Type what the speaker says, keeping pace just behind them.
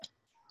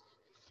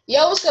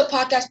Yo, what's good,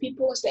 podcast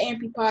people? It's the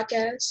AMP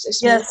podcast.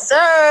 It's me, Yes,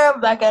 sir.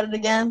 Back at it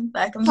again.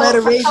 Back in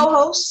better my rage.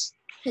 co-host.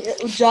 Yeah,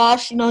 with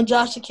Josh,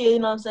 Josh the kid, you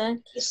know what I'm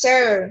saying? Yes,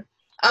 sir.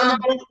 And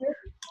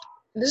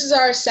This is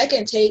our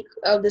second take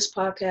of this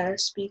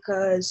podcast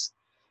because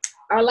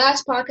our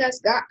last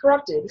podcast got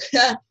corrupted.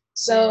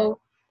 So,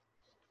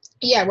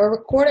 yeah, we're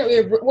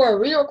recording. We're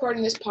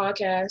re-recording this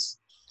podcast.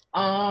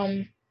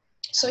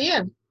 So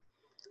yeah.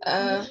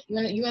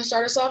 You wanna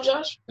start us off,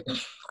 Josh?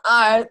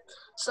 Alright.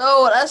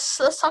 So let's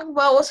talk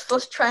about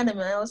what's trending,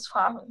 man. What's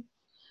popping.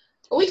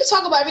 Well, we can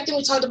talk about everything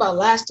we talked about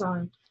last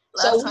time.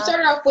 We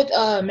started off with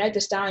Meg Thee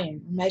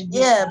Stallion.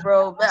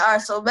 Bro.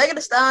 Alright, so Megan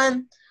Thee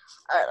Stallion.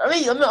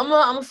 Alright, I'm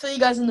gonna fill you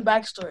guys in the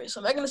backstory. So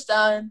Megan Thee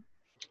Stallion.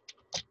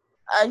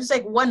 Just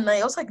like one night.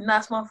 It was like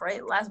last month,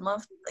 right? Last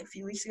month, like a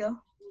few weeks ago.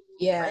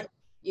 Yeah. Right?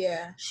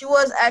 Yeah. She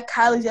was at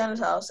Kylie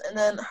Jenner's house, and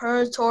then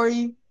her,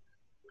 Tori's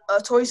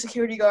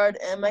security guard,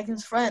 and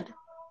Megan's friend.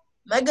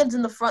 Megan's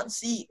in the front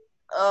seat.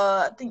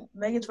 I think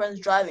Megan's friend is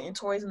driving, and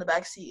Tori's in the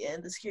back seat,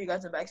 and the security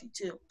guard's in the back seat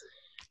too.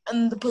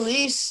 And the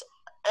police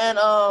and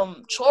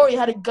Tori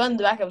had a gun in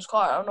the back of his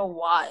car. I don't know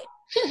why.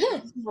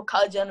 For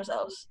Kylie Jenner's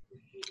house.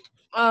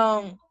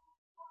 And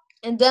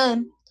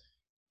then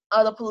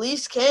the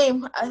police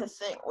came. I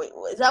think. Wait,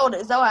 is that what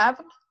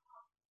happened?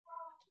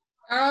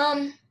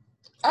 I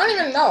don't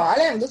even know. I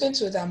didn't look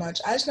into it that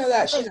much. I just know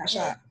that she got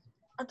shot.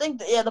 I think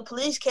the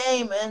police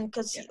came, and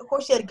because of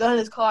course he had a gun in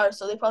his car,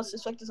 so they probably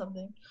suspected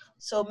something.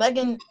 So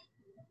Megan,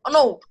 oh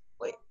no,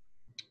 wait,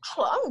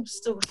 I'm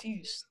still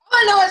confused. All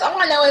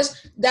I know is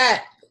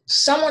that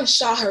someone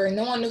shot her and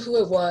no one knew who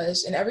it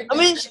was, and everything. I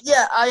mean,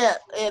 yeah,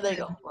 there you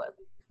go. What?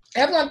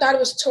 Everyone thought it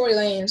was Tory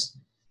Lanez,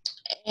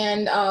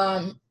 and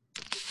and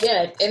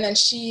then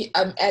she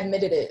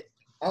admitted it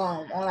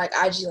on like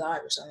IG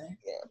Live or something.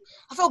 Yeah,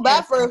 I felt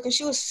bad for her because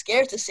she was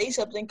scared to say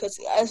something because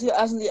as you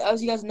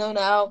guys know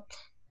now.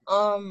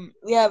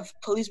 We have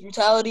police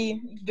brutality.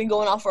 It's been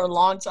going on for a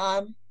long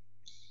time.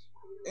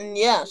 And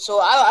yeah, so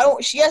I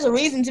don't. She has a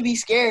reason to be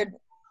scared.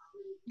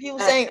 People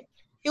saying,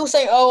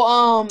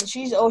 oh,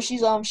 she's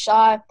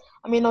shy.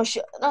 I mean, no,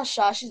 she not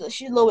shy. She's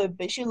a little bit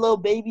big. She's a little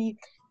baby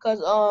because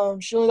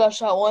she only got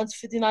shot once.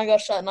 59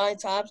 got shot 9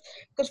 times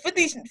because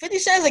 50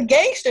 Cent's a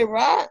gangster,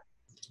 right?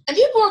 And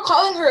people were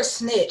calling her a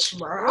snitch,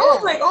 bro. Yeah. I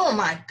was like, oh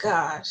my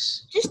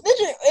gosh. She's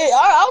snitching.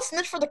 I'll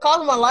snitch for the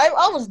cause of my life.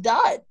 I almost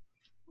died.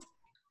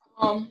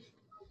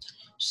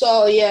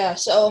 So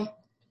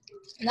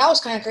that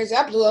was kind of crazy.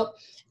 That blew up.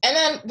 And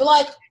then, but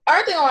like,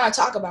 other thing I want to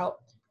talk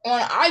about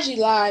on IG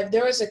Live,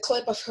 there was a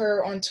clip of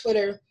her on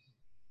Twitter,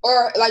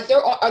 or like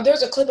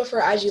there's a clip of her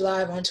IG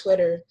Live on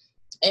Twitter,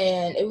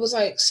 and it was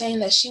like saying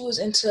that she was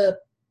into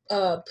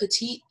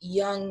petite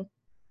young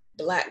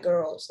black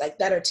girls like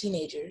that are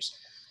teenagers,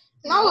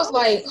 and I was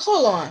like,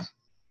 hold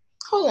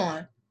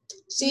on,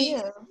 see,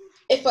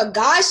 if a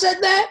guy said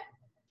that,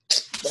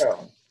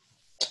 bro.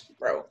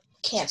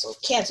 Cancel.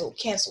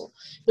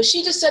 But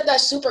she just said that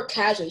super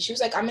casually. She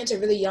was like, I'm into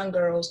really young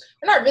girls.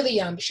 Well, not really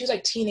young, but she was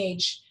like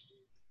teenage.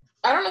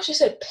 I don't know if she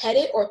said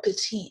petite or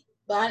petite,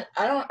 but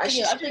I don't. I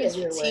think it's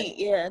petite.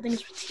 Yeah, I think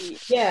it's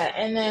petite. Yeah,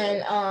 and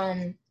then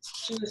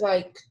she was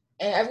like,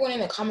 and everyone in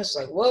the comments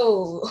was like,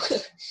 whoa.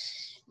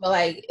 But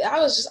like,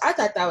 I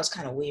thought that was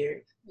kind of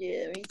weird.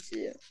 Yeah, me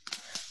too.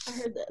 I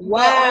heard that.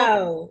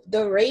 Wow,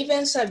 the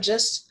Ravens have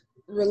just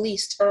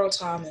released Earl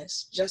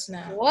Thomas just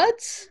now.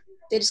 What?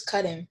 They just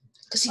cut him.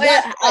 Because he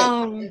got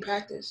in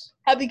practice.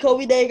 Happy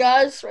Kobe Day,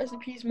 guys. Rest in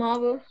peace,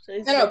 Mamba.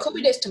 No,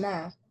 Kobe Day's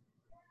tomorrow.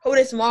 Kobe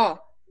Day's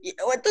tomorrow. Yeah,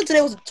 I thought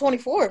today was the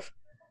 24th.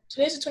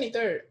 Today's the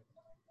 23rd.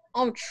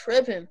 I'm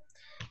tripping.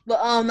 But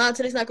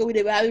today's not Kobe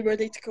Day, but happy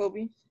birthday to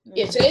Kobe.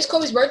 Yeah, today's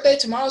Kobe's birthday.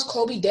 Tomorrow's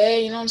Kobe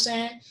Day, you know what I'm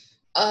saying?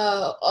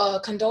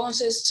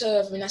 Condolences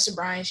to Vanessa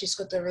Bryant. She's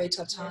got a really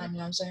tough time, you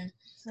know what I'm saying?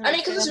 I mean,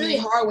 because it's really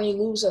hard when you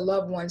lose a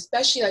loved one,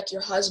 especially like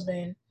your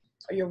husband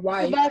or your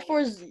wife. I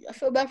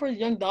feel bad for his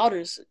young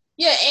daughters.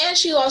 Yeah, and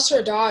she lost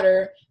her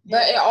daughter,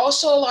 but it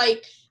also,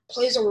 like,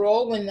 plays a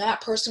role when that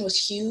person was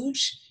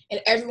huge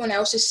and everyone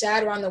else is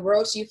sad around the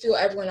world, so you feel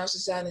everyone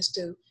else's sadness,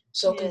 too.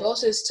 So,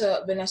 condolences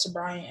to Vanessa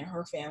Bryant and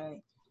her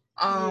family.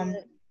 Shout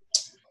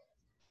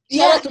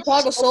out to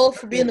Paul Gasol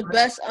for being the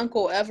best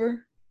uncle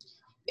ever.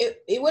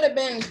 It would have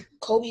been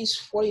Kobe's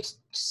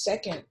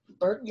 42nd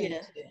birthday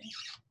today.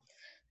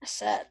 That's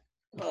sad.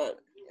 But,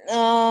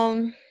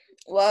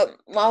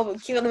 remember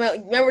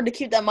to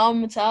keep that mama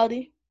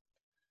mentality.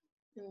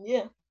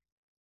 Yeah.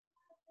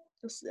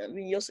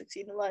 You'll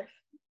succeed in life.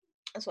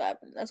 That's what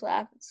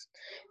happens.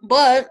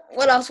 But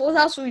what else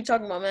were we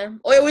talking about,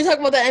 man? Oh yeah, we talking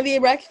about that NBA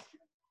bracket?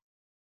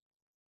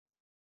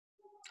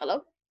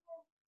 Hello?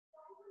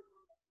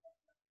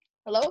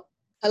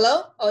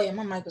 Oh yeah,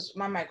 my mic was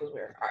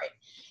weird. All right.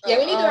 Yeah,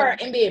 we need to do our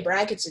NBA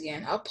brackets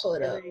again. I'll pull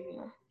it up.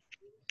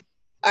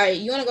 All right,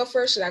 you want to go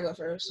first or should I go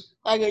first?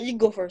 Okay, you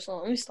go first.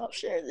 Let me stop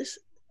sharing this.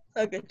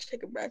 Okay,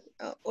 check a bracket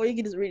out. Or you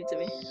can just read it to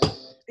me.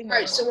 All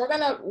right, so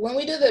when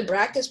we do the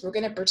brackets, we're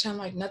gonna pretend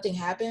like nothing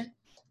happened.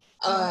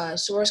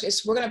 So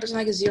we're gonna pretend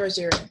like it's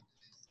 0-0.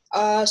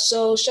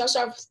 So shall I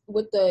start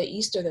with the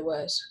East or the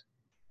West?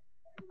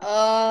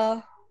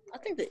 I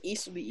think the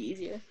East will be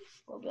easier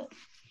a little bit.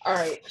 All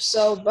right.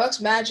 So Bucks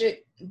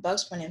Magic.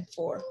 Bucks win in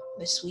 4.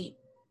 The sweep.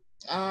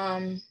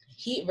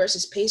 Heat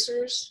versus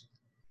Pacers.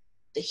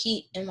 The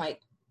Heat in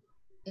like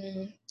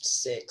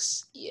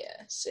 6.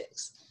 Yeah,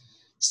 6.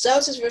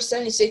 Celtics versus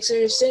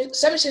 76ers.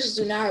 76ers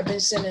do not have Ben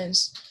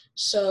Simmons.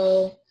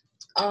 So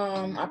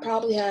I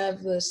probably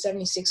have the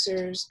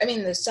 76ers. I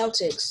mean the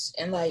Celtics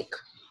in like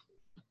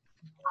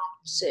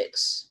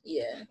 6.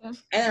 Yeah. Okay.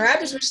 And the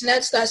Raptors versus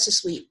Nets, that's a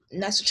sweep.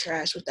 Nets are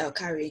trash without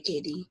Kyrie,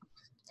 KD,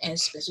 and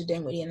Spencer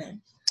Dinwiddie in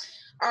them.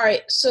 All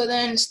right, so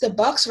then it's the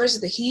Bucks versus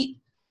the Heat.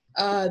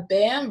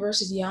 Bam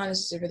versus Giannis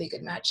is a really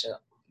good matchup,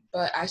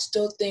 but I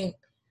still think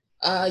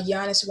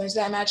Giannis wins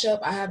that matchup.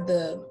 I have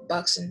the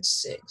Bucks in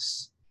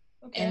 6,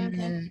 and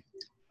then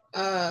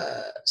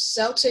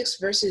Celtics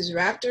versus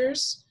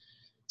Raptors.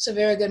 It's a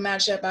very good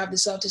matchup. I have the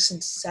Celtics in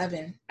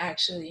 7,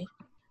 actually.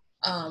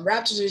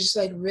 Raptors are just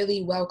like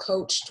really well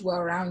coached,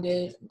 well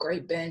rounded,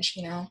 great bench.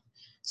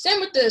 Same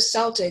with the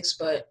Celtics,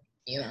 but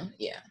yeah.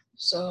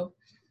 So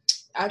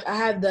I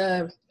have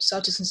the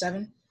Celtics in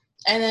 7.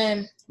 And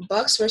then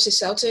Bucks versus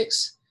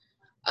Celtics.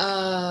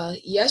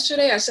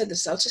 Yesterday I said the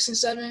Celtics in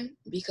 7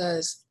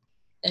 because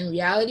in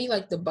reality,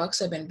 like the Bucks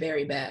have been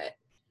very bad.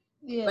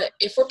 Yeah. But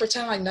if we're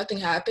pretending like nothing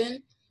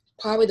happened,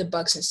 probably the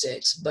Bucks in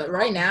 6. But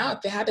right now,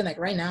 if it happened like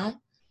right now,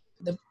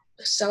 the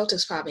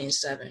Celtics probably in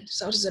 7.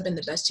 Celtics have been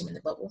the best team in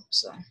the bubble.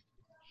 So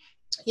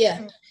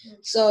yeah.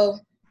 So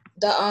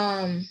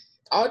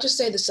I'll just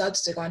say the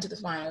Celtics are going to the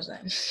finals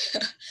then.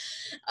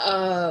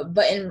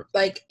 But in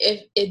like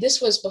if this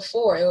was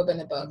before, it would have been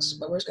the Bucks.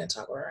 But we're just gonna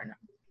talk about it right now.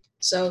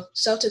 So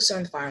Celtics are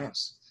in the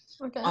finals.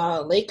 Okay.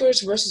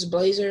 Lakers versus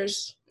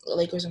Blazers.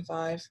 Lakers in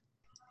 5.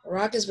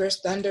 Rockets versus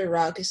Thunder.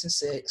 Rockets in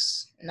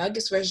 6.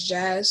 Nuggets versus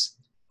Jazz.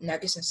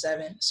 Nuggets in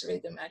 7. It's a really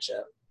good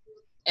matchup.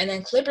 And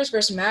then Clippers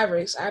versus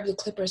Mavericks. I have the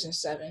Clippers in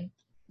 7.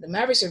 The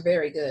Mavericks are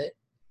very good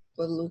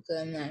with Luka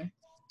and them.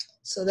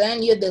 So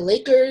then you have the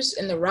Lakers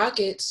and the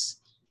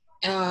Rockets.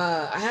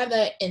 I have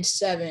that in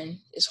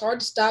 7. It's hard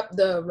to stop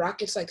the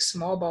Rockets like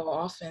small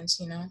ball offense,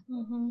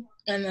 Mm-hmm.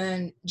 And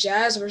then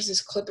Jazz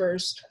versus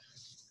Clippers.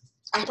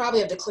 I probably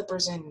have the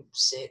Clippers in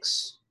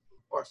 6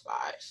 or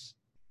 5.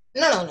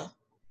 No.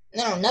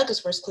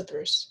 Nuggets versus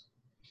Clippers.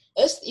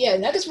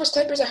 Nuggets versus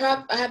Clippers. I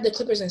have the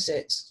Clippers in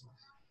 6.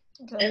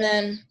 Okay. And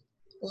then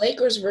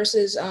Lakers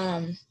versus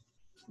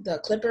the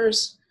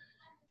Clippers.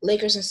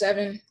 Lakers in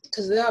 7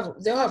 because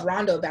they'll have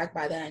Rondo back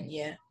by then.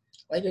 Yeah,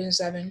 Lakers in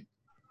 7.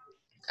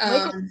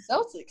 Lakers and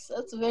Celtics.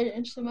 That's a very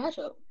interesting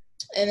matchup.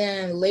 And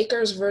then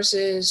Lakers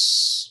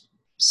versus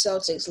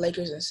Celtics.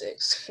 Lakers in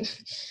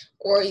 6,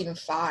 or even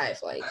 5.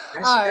 Like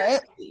All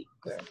right.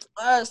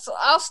 So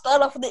I'll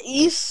start off with the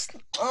East.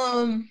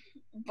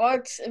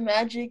 Bucks and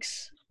Magic.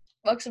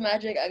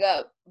 I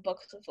got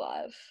Bucks in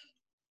 5.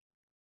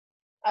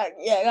 I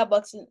got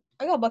Bucks in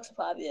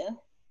 5. Yeah.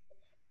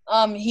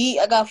 Heat.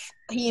 I got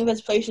Heat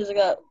against Pacers. I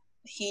got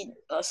Heat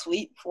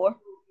sweep 4.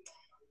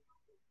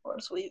 Or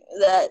sweep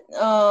that.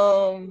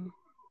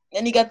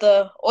 Then you got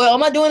the. Well,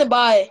 am I doing it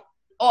by?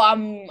 Oh,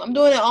 I'm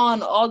doing it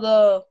on all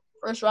the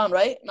first round,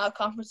 right? Not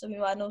conference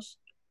semifinals,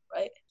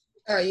 right?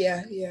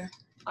 Yeah.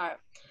 All right.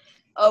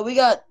 We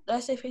got. Did I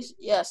say face?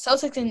 Yeah,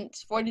 Celtics and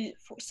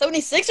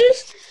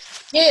 76ers.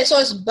 Yeah, so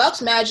it's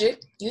Bucks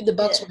Magic. You the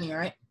Bucks winning,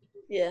 right?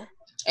 Yeah.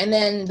 And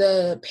then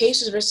the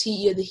Pacers versus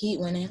Heat. You the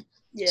Heat winning.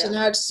 Yeah. So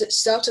now it's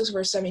Celtics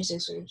versus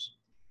 76ers.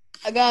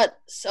 I got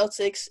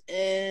Celtics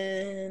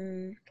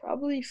in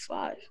probably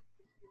 5.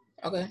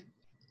 Okay. And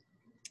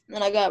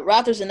then I got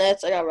Raptors and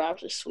Nets. I got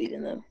Raptors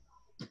sweeping them.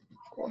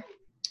 4.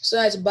 So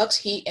that's Bucks,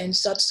 Heat, and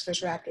Celtics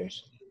versus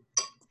Raptors.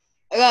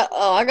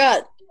 I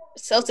got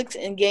Celtics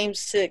in Game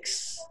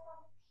 6.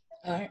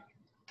 All right.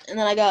 And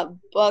then I got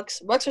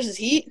Bucks versus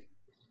Heat.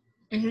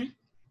 Mhm.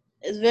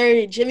 It's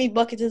very Jimmy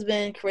Buckets has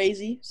been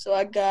crazy, so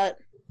I got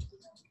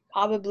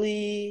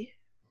probably.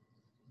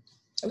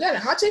 We got a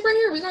hot take right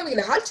here. We gonna get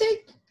a hot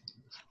take.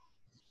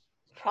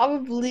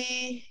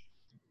 Probably.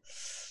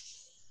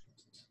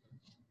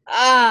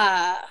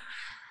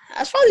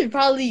 That's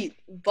probably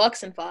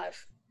Bucks in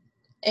 5.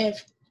 And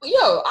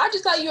I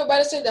just thought you were about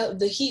to say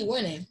the Heat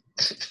winning.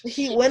 The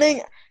Heat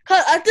winning,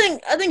 cause I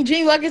think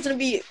Jimmy Buckets gonna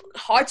be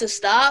hard to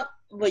stop,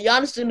 but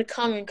Giannis is gonna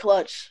come in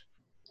clutch.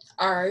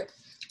 All right.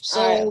 So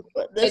all right,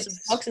 but this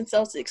is Bucks and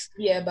Celtics.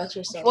 Yeah, Bucks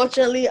or Celtics.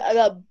 Unfortunately, I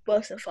got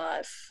Bucks in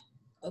 5.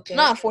 Okay.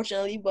 Not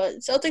unfortunately, but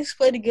Celtics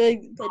playing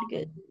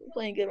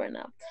good right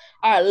now.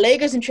 All right,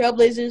 Lakers and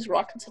Trailblazers,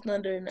 Rockets and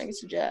Thunder,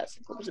 Nuggets and Jazz,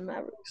 Clippers and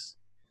Mavericks.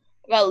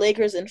 I got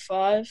Lakers in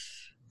 5.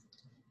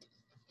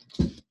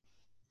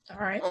 All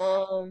right.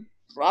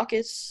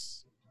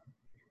 Rockets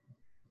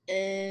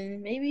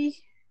and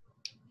maybe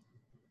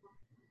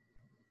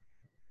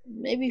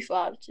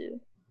 5 too.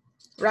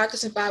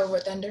 Rockets in 5 over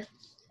Thunder.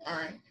 All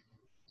right.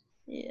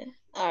 Yeah.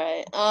 All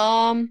right.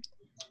 I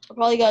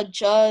probably got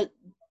Jazz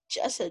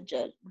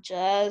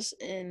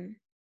and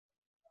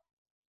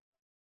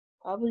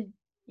probably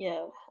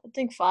I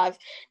think 5.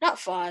 Not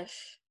 5.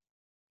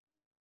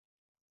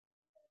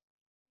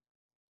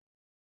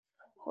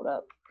 Hold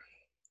up.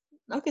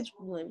 Nuggets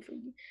win for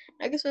you.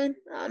 Nuggets win.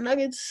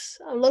 Nuggets.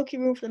 I'm low key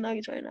rooting for the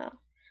Nuggets right now.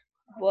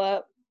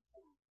 But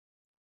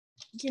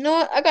you know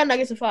what? I got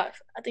Nuggets in 5.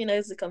 I think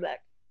Nuggets will come back.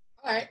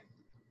 All right.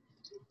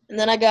 And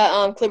then I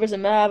got Clippers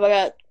and Mav. I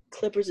got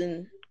Clippers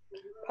in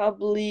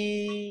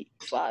probably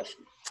 5.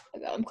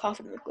 I'm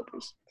confident in the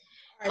Clippers.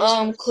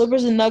 All right,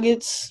 Clippers and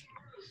Nuggets.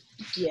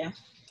 Yeah.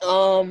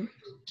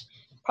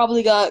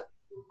 Probably got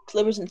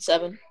Clippers in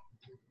 7.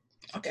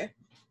 Okay.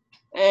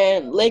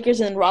 And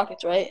Lakers and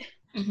Rockets, right?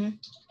 Mm-hmm.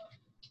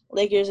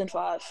 Lakers in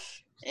 5.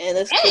 And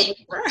that's Hey,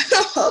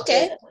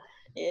 okay.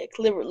 Yeah,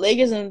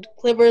 Lakers and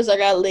Clippers. I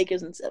got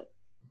Lakers in 7.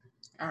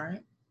 All right.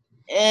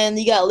 And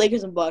you got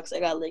Lakers and Bucks. I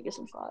got Lakers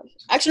in 5.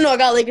 Actually, no, I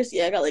got Lakers.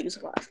 Yeah, I got Lakers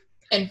in 5.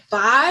 And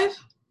 5?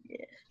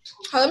 Yeah.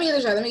 Oh, let me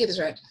get this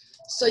right.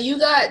 So you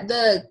got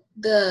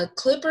the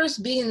Clippers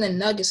beating the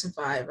Nuggets in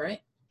 5, right?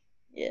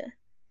 Yeah.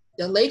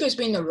 The Lakers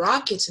beating the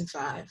Rockets in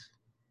 5.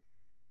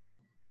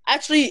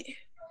 Actually.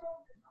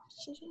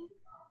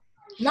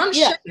 No, I'm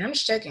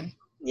just checking.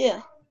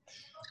 Yeah.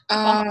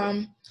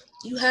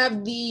 You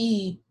have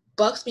the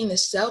Bucks beating the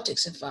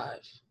Celtics in 5.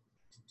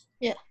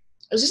 Yeah.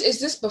 Is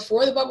this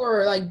before the bubble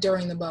or like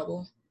during the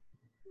bubble?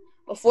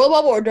 Before the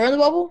bubble or during the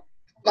bubble?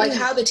 Like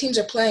how the teams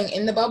are playing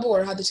in the bubble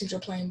or how the teams are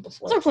playing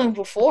before? They're playing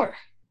before.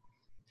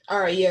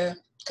 All right, yeah.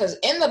 Because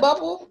in the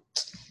bubble,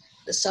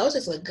 the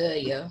Celtics look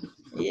good, yo.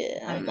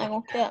 Yeah, I'm not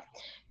gonna cap.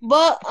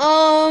 But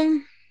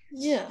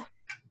yeah.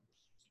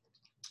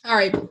 All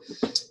right.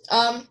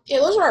 Yeah,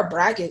 those are our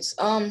brackets.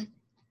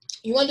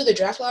 You want to do the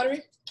draft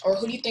lottery, or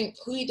who do you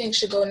think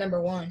should go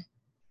number 1?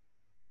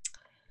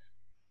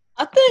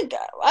 I think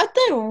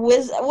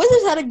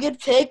Wizards had a good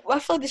pick. I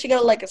feel like they should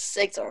go like a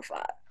 6 or a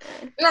 5.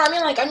 No, I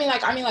mean like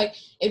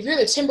if you're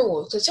the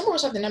Timberwolves, because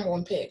Timberwolves have the number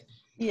 1 pick.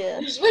 Yeah.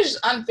 Which is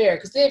unfair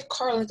because they have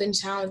Karl-Anthony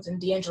Towns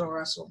and D'Angelo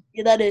Russell.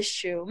 Yeah, that is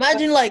true.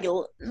 Imagine like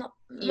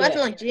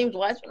James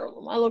Wiseman or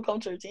LaMelo come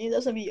to the team.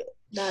 That'd be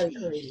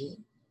crazy.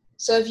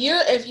 So if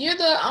you're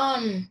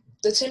the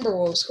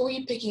Timberwolves, who are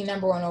you picking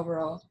number 1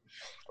 overall?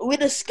 We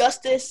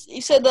discussed this.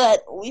 We said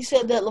that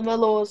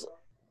LaMelo was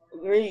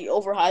very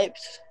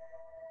overhyped.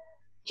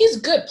 He's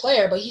a good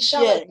player, but he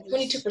shot like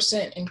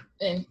 22%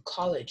 in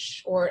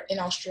college or in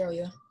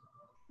Australia.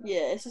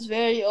 Yeah, this is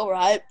very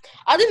overhyped.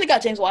 I think they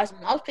got James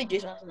Wiseman. I'll pick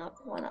James Wiseman up.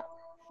 Why not?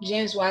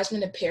 James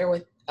Wiseman to pair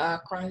with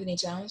Karl-Anthony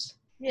Towns?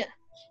 Yeah.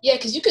 Yeah,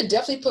 because you could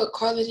definitely put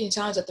Karl-Anthony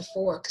Towns at the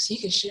 4 because he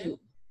can shoot.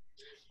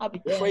 That'd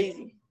be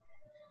crazy.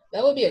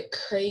 That would be a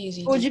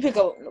crazy. Who would you pick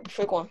up?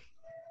 Pick one.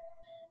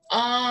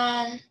 If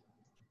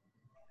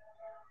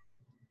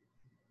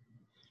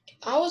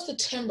I was the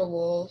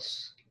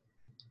Timberwolves.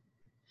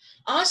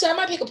 Honestly, I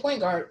might pick a point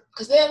guard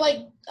because they have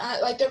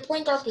their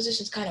point guard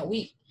position is kind of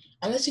weak.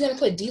 Unless you're gonna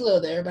put D'Lo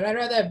there, but I'd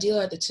rather have D'Lo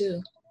at the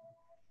 2.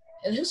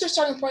 And who's their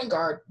starting point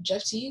guard?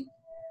 Jeff Teague.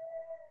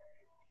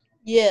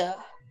 Yeah.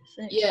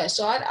 Yeah,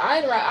 so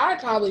I'd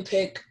probably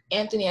pick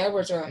Anthony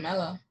Edwards or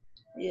LaMelo.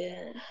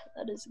 Yeah,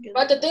 that is good.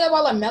 But the thing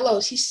about LaMelo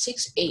is he's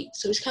 6'8",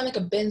 so he's kind of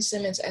like a Ben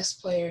Simmons-esque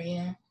player, you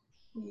know.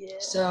 Yeah.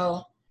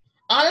 So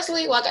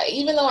honestly,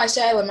 even though I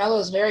say LaMelo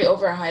is very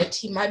overhyped,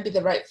 he might be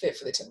the right fit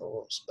for the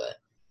Timberwolves, but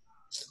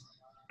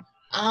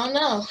I don't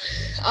know.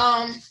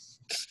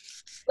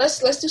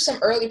 Let's do some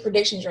early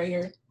predictions right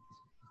here.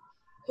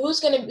 Who's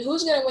gonna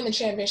win the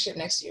championship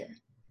next year?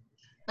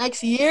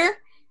 Next year?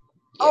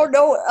 Yeah. Oh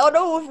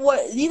no!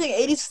 What do you think?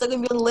 AD's still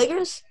gonna be on the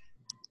Lakers?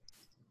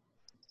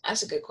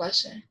 That's a good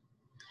question.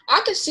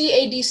 I could see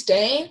AD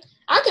staying.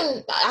 I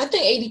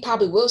think AD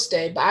probably will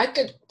stay, but I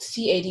could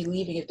see AD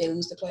leaving if they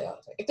lose the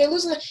playoffs. If they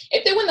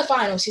win the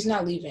finals, he's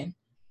not leaving.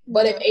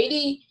 But if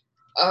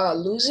AD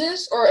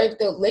loses, or if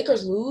the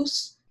Lakers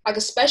lose, like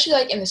especially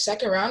like in the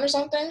second round or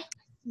something,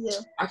 yeah,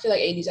 I feel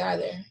like AD's out of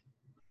there.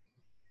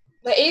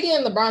 But AD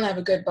and LeBron have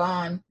a good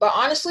bond. But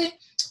honestly,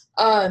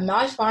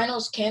 my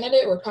finals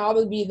candidate would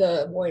probably be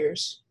the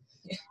Warriors.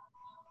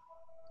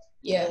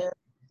 Yeah.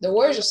 The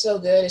Warriors are so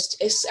good.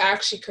 It's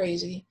actually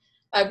crazy.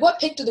 Like, what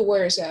pick do the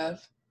Warriors have?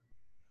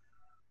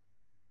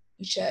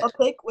 You check. What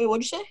pick? Wait,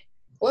 what'd you say?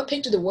 What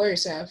pick do the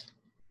Warriors have?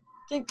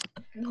 Let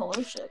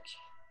me check.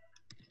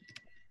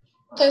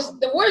 Because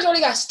the Warriors already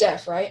got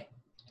Steph, right?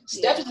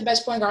 Steph is the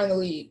best point guard in the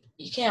league.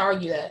 You can't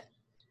argue that.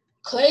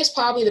 Klay is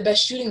probably the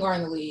best shooting guard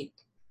in the league,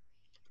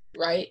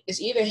 right?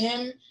 It's either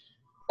him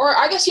or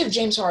I guess you have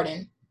James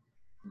Harden.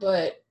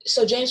 But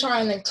so James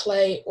Harden and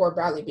Klay or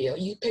Bradley Beal.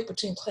 You pick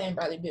between Klay and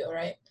Bradley Beal,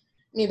 right?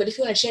 I mean, but if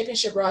you want a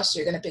championship roster,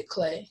 you're going to pick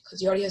Klay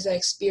because he already has that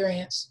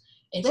experience.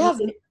 And they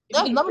have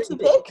number 2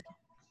 pick.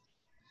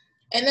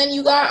 And then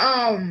you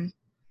got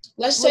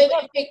let's say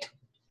they pick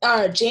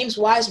James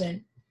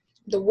Wiseman.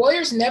 The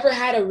Warriors never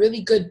had a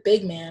really good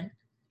big man.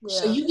 Yeah.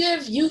 So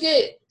you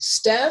get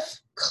Steph,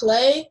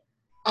 Klay,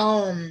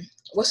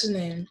 what's his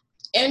name?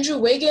 Andrew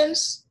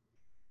Wiggins,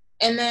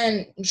 and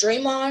then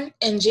Draymond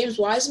and James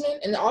Wiseman,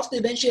 and off the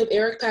bench you have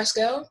Eric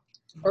Pascal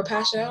or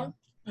Paschal.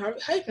 How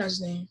do you pronounce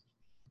his name?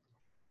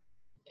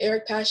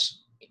 Eric Pasch.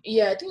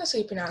 Yeah, I think that's how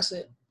you pronounce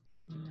it.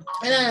 And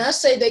then let's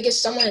say they get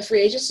someone in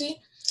free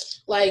agency,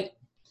 like,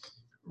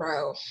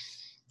 bro,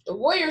 the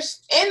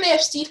Warriors, and they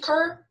have Steve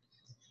Kerr.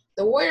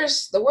 The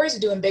Warriors are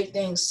doing big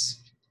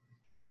things.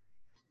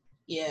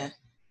 Yeah.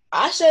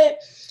 I said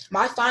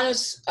what's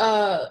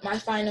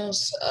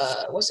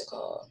it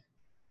called?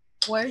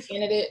 Warriors.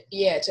 Candidate,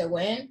 yeah, to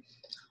win.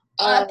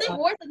 I think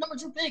Warriors are number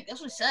 2 pick.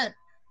 That's what he said.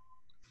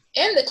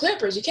 And the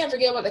Clippers. You can't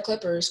forget about the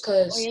Clippers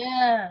because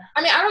yeah.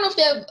 I mean, I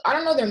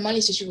don't know their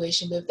money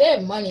situation, but if they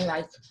have money,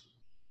 like,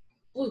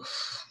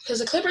 because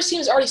the Clippers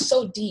team is already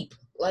so deep.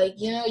 Like,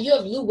 you know, you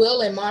have Lou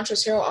Will and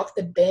Montrezl Harrell off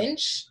the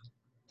bench.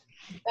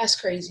 That's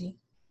crazy.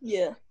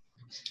 Yeah.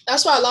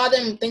 That's why a lot of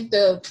them think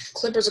the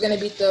Clippers are going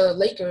to beat the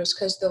Lakers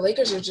because the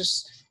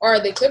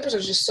Clippers are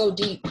just so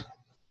deep,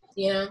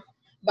 you know.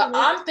 But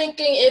I'm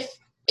thinking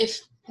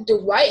if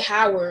Dwight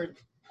Howard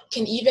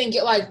can even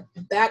get like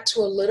back to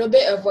a little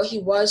bit of what he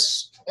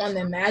was on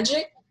the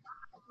Magic,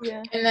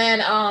 yeah, and then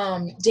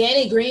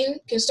Danny Green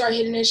can start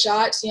hitting his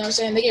shots. You know what I'm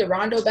saying? They get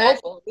Rondo back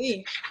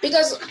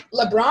because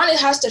LeBron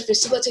has to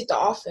facilitate the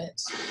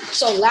offense.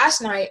 So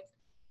last night,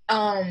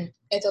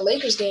 at the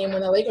Lakers game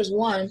when the Lakers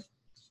won.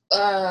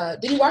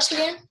 Did you watch the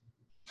game?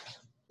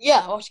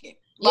 Yeah, I watched the game.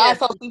 But Yeah. I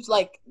felt it was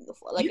like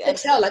you could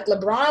tell, like,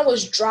 LeBron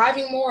was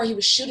driving more. He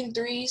was shooting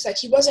threes. Like,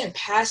 he wasn't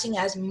passing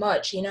as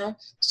much, you know?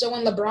 So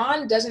when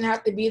LeBron doesn't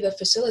have to be the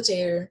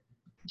facilitator,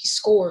 he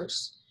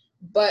scores.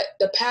 But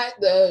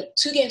the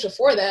 2 games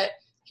before that,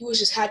 he was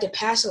just had to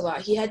pass a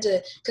lot. He had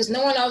to – because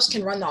no one else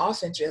can run the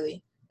offense,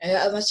 really,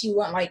 unless you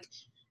want, like,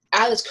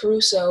 Alex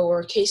Caruso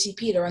or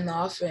KCP to run the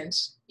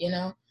offense, you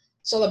know?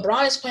 So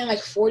LeBron is playing, like,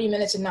 40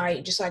 minutes a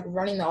night, just, like,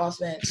 running the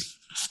offense.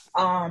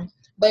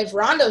 But if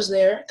Rondo's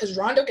there, because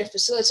Rondo can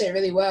facilitate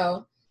really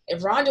well,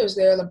 if Rondo's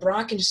there,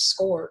 LeBron can just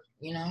score,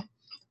 you know?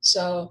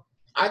 So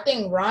I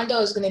think Rondo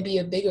is going to be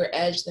a bigger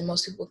edge than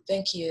most people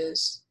think he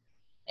is.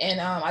 And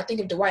I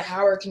think if Dwight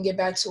Howard can get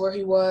back to where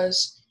he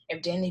was,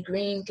 if Danny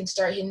Green can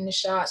start hitting the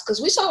shots,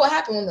 because we saw what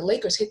happened when the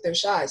Lakers hit their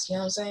shots, you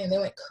know what I'm saying? They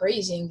went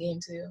crazy in game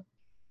 2.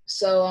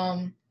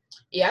 So,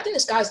 yeah, I think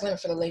the sky's the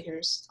limit for the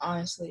Lakers,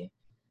 honestly.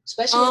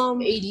 Especially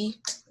with AD.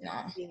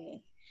 No. Yeah.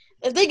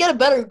 If they get a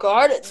better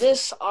guard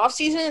this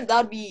offseason,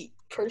 that'd be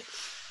perfect.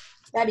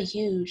 That'd be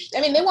huge.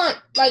 I mean, they want,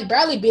 like,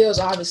 Bradley Beal's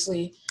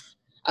obviously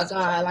a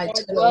guy, like,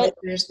 to the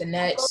Lakers, the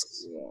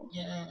Nets.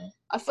 Yeah.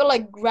 I feel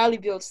like Bradley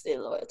Beal would stay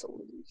loyal to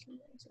Wizards.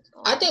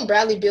 I think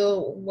Bradley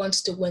Beal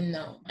wants to win,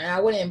 though, and I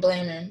wouldn't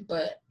blame him.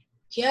 But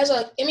he has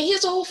a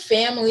whole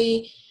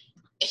family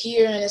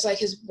here, and it's like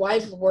his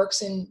wife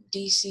works in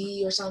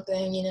D.C. or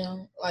something, you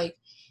know, like.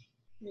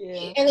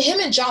 Yeah. And him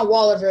and John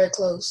Wall are very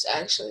close,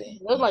 actually.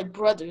 They're like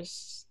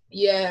brothers.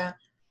 Yeah,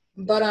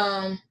 but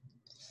I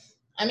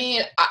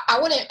mean, I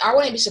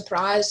wouldn't be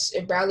surprised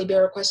if Bradley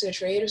Beal requested a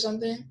trade or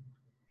something,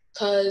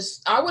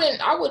 cause I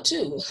would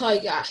too.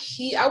 Like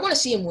I want to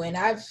see him win.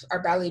 I have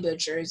our Bradley Beal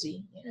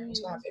jersey. You know,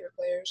 he's one of my favorite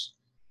players.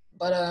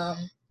 But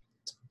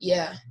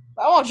yeah.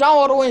 I want John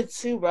Wall to win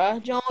too, bro.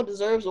 John Wall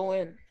deserves a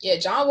win. Yeah,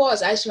 John Wall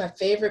is actually my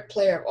favorite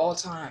player of all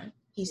time.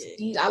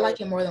 I like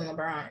him more than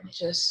LeBron. It's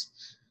just,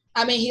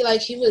 I mean, he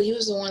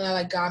was the one that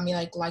like got me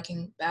like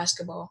liking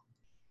basketball.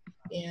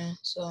 Yeah,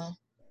 so.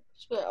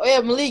 Oh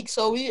yeah, Malik.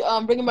 So we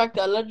bringing back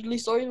the allegedly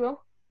stories,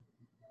 bro.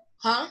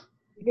 Huh?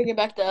 Bringing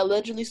back the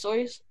allegedly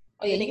stories.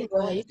 Oh yeah, you can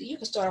go ahead. You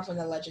can start off with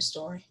the alleged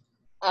story.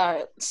 All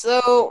right.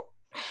 So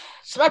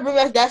should I bring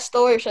back that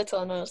story or should I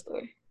tell another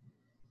story?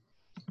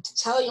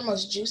 Tell your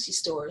most juicy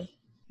story.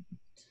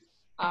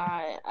 All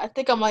right. I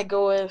think I might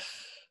go with.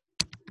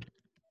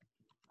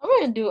 I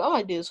might do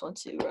this one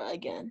too, right?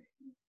 Again.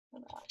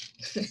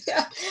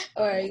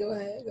 All right, go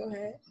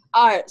ahead.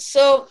 All right.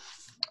 So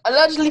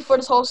allegedly for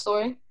this whole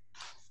story.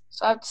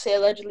 So I have to say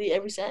allegedly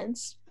every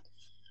sentence.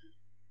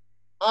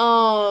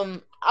 I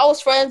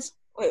was friends.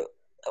 Wait,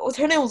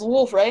 her name was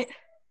Wolf, right?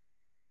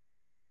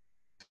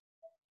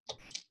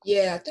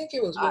 Yeah, I think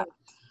it was Wolf.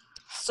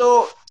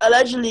 So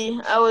allegedly,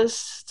 I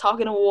was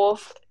talking to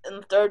Wolf in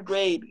the 3rd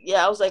grade.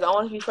 Yeah, I was like, I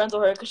want to be friends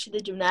with her because she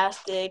did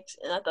gymnastics,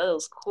 and I thought it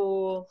was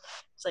cool.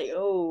 It's like,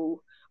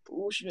 ooh,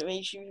 she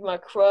made she be my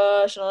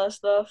crush and all that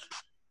stuff.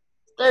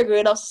 3rd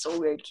grade, I was so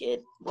weird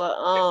kid. But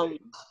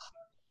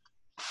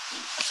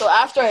so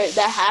after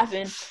that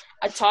happened,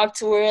 I talked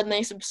to her and I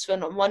used to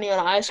spend money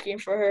on ice cream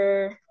for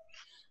her,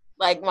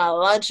 like my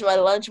lunch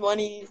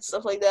money,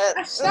 stuff like that.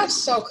 That's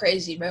so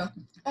crazy, bro.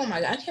 Oh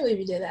my god, I can't believe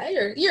you did that.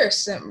 You're a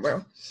simp,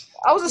 bro.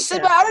 I was a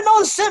simp. I didn't know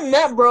what simp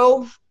meant,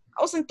 bro.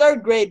 I was in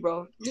 3rd grade,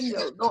 bro.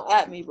 Don't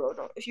at me, bro.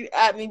 If you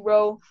at me,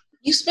 bro.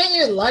 You spent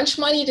your lunch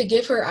money to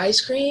give her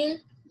ice cream?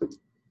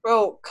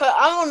 Bro,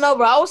 I don't know,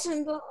 bro. I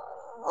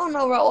don't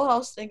know, bro, what I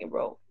was thinking,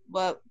 bro.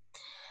 But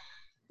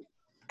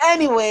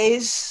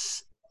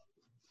anyways,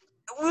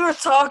 we were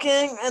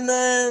talking, and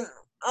then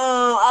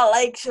I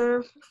liked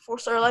her.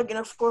 Started liking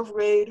her 4th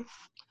grade.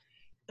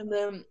 And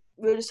then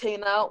we were just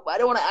hanging out. But I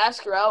didn't want to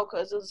ask her out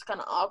because it was kind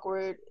of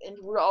awkward. And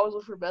we were always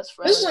with her best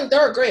friend. This was in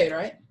 3rd grade,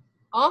 right?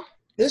 Huh?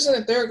 This was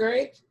in 3rd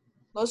grade?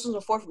 No, this was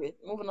in 4th grade.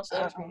 Moving on to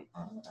 7th grade.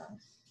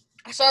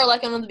 I started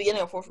liking her in the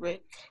beginning of 4th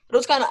grade. But it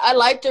was kind of, I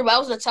liked her, but I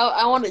was going to tell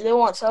her. Didn't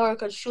want to tell her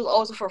because she was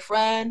always with her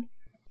friend.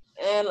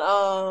 And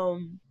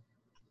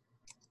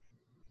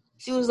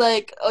she was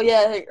like, oh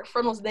yeah, her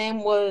friend's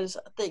name was,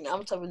 I think,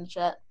 I'm typing in the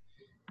chat.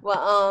 But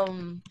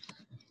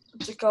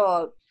what's it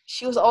called?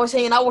 She was always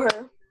hanging out with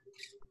her,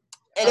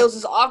 and it was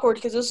just awkward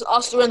because it was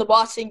us during the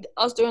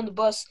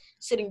bus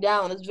sitting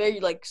down. It's very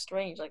like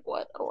strange. Like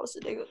what? I don't want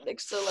to sit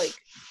next to like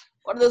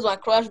one of them's my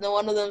crush, and then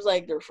one of them's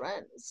like their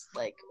friend. It's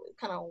like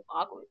kind of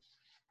awkward.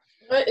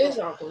 That is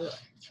awkward.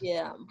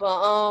 Yeah,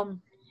 but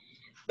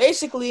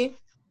basically,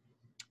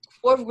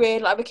 4th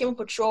grade, I became a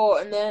patrol,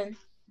 and then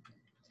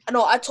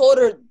I told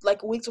her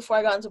like weeks before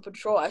I got into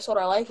patrol. I told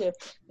her I liked her,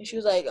 and she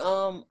was like, I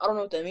don't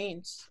know what that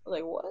means. I was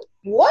like, what?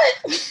 What?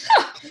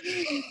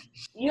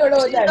 You don't know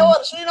what that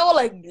means? She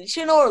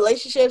didn't know what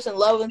relationships and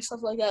love and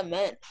stuff like that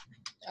meant.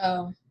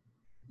 Oh.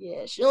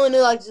 Yeah, she only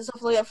knew like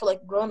stuff like that for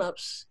like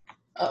grown-ups.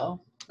 Oh.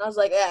 And I was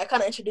like, yeah, I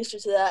kind of introduced her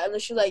to that, and then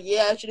she was like,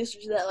 yeah, I introduced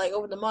her to that like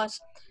over the months.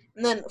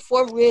 And then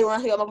 4th grade, when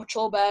I got my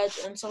patrol badge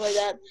and stuff like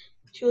that,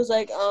 she was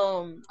like,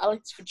 I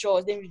like this patrol.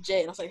 His name is Jay.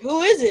 And I was like,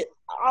 who is it?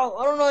 I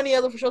don't know any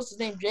other patrols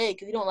named Jay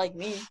because he don't like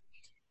me.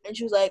 And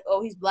she was like,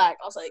 oh, he's black.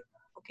 I was like,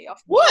 okay,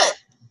 What?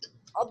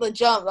 Off the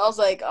jump. I was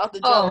like, off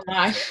the Oh jump.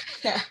 my.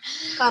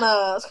 It's kind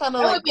of That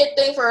like, would be a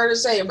thing for her to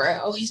say, bro.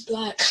 Oh, he's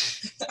black.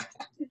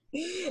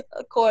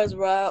 of course,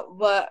 bro.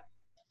 But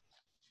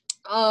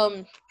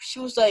she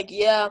was like,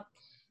 yeah,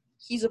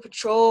 he's a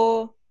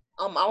patrol.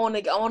 I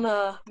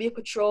wanna be a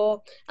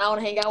patrol. I wanna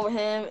hang out with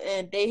him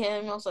and date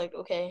him. And I was like,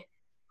 okay,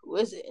 who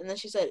is it? And then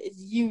she said, it's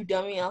you,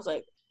 dummy. And I was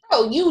like,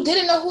 Oh, you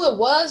didn't know who it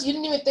was? You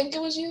didn't even think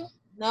it was you?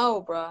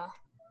 no, bro.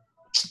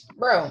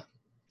 Bro.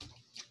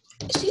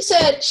 She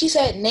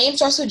said name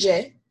starts with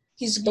J.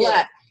 He's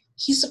black. Yeah.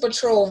 He's a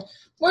patrol.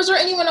 Was there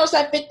anyone else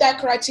that fit that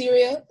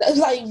criteria? That's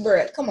like,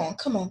 bro, come on,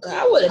 God.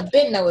 I would have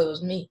been know it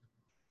was me.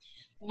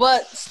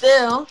 But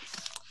still,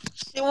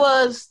 she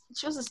was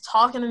just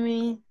talking to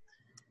me,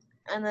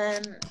 and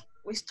then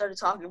we started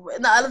talking.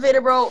 In the elevator,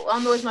 bro,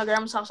 on the way to my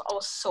grandma's house, I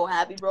was so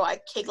happy, bro. I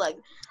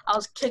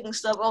was kicking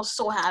stuff. I was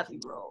so happy,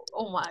 bro.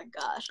 Oh my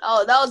gosh.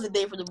 Oh, that was the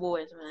day for the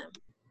boys, man.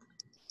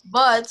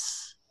 But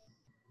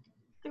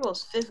I think it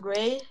was 5th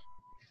grade.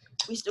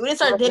 We didn't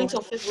start dating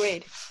till 5th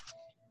grade.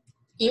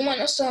 You want to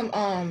know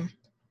some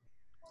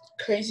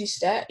crazy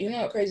stat? You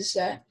know what crazy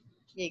stat?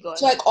 Yeah, go ahead.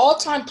 So like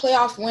all-time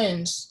playoff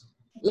wins.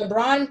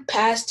 LeBron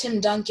passed Tim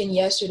Duncan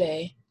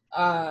yesterday.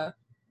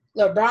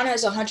 LeBron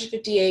has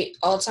 158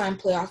 all-time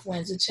playoff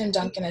wins, and Tim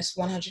Duncan has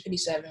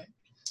 157.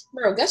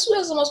 Bro, guess who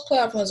has the most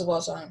playoff wins of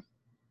all time?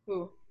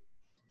 Who?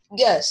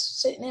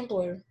 Guess. Say name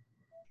player.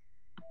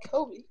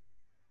 Kobe.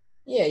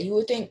 Yeah, you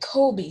would think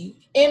Kobe,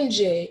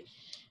 MJ,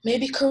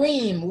 maybe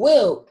Kareem,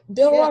 Wilt,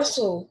 Bill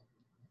Russell,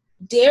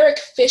 Derek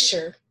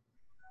Fisher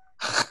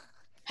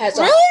has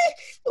really?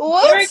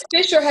 What? Derek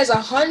Fisher has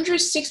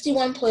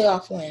 161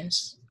 playoff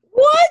wins.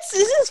 What?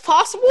 Is this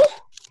possible?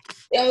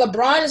 And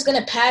LeBron is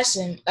gonna pass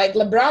him. Like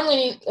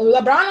LeBron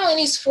only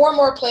needs 4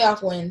 more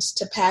playoff wins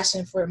to pass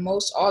him for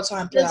most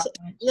all-time playoff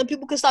wins. Then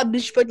people can stop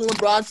disrespecting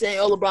LeBron, saying,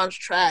 "Oh, LeBron's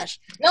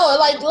trash." No,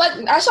 like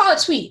I saw a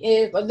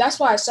tweet. That's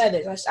why I said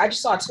it. I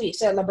just saw a tweet. It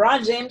said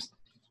LeBron James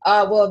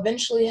will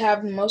eventually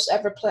have the most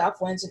ever playoff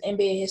wins in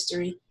NBA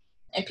history,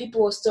 and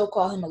people will still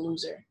call him a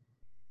loser.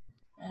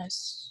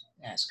 That's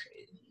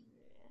crazy.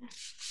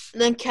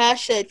 And then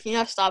Cash said, "Can you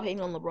not stop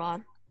hating on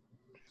LeBron?"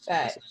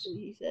 Facts.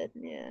 He said,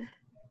 "Yeah."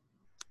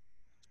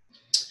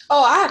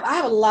 Oh, I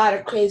have a lot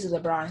of crazy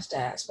LeBron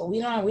stats, but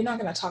we're not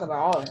gonna talk about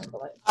all of them.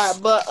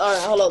 But all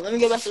right, hold on. Let me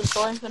go back to the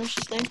story and finish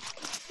this thing.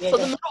 Yeah, so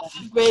the middle of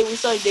 5th grade, we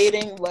started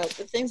dating, but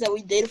the things that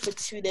we dated for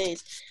 2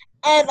 days.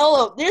 And hold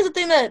up, there's a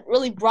thing that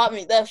really brought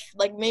me, that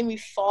like made me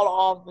fall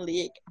off the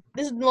league.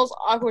 This is the most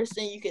awkward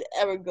thing you could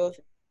ever go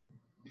through.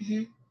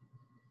 Mm-hmm.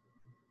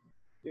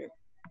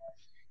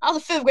 I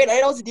was in 5th grade. I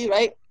didn't know what to do,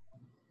 right?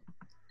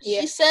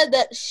 Yeah. She said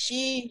that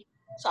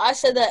So I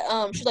said that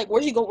she's like, where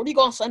do you go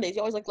on Sundays?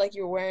 You always look like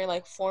you're wearing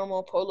like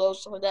formal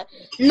polos, stuff like that.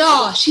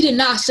 No, she did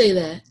not say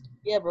that.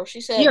 Yeah, bro. She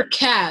said you're a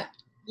cat.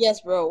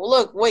 Yes, bro.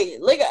 Look, wait.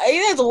 Look,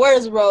 you have the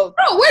words, bro.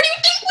 Bro, where do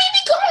you think we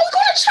be going? We go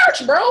to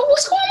church, bro.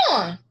 What's going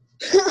on?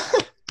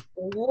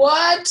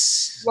 What?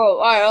 Bro,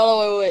 all right,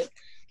 hold on, wait.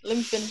 Let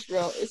me finish,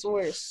 bro. It's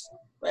worse,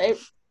 right?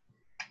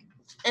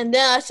 And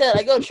then I said,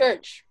 I go to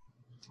church.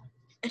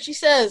 And she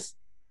says,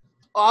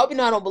 oh,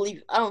 I don't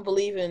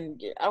believe in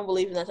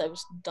that type of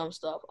dumb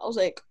stuff. I was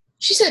like,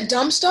 she said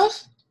dumb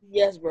stuff?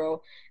 Yes,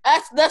 bro.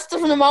 That's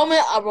from the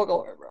moment I broke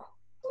over,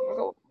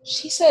 bro.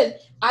 She said,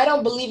 I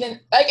don't believe in,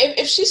 like,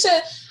 if she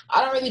said,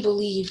 I don't really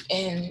believe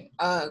in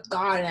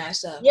God and that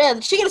stuff. Yeah,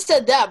 she could have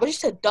said that, but she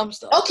said dumb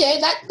stuff. Okay,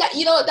 that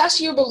you know, that's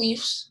your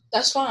beliefs.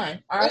 That's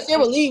fine. All right. That's your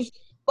beliefs.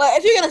 But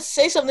if you're gonna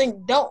say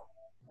something, don't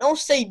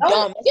say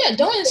dumb. Yeah,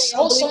 don't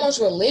insult someone's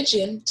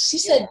religion. She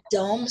said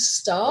dumb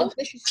stuff. Don't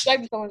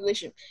disrespect someone's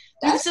religion.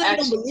 You can say you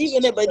don't believe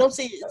in it, but don't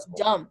say it's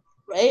dumb,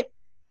 right?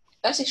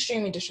 That's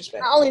extremely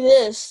disrespectful. Not only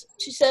this,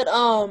 she said,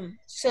 all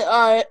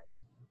right,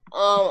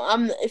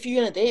 if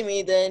you're gonna date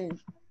me, then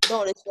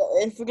don't.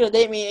 If you're gonna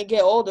date me and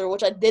get older,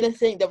 which I didn't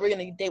think that we're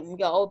gonna date when we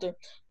got older,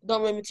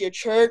 don't bring me to your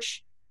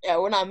church. Yeah,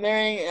 we're not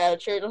marrying at a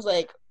church. I was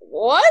like,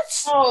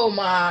 what? Oh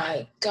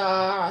my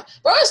god,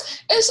 bro!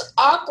 It's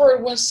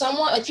awkward when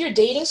if you're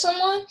dating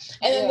someone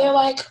and then they're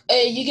like,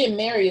 "Hey, you get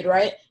married,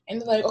 right?"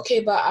 and they're like, okay,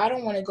 but I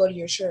don't want to go to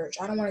your church.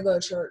 I don't want to go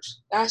to church.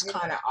 That's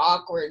kind of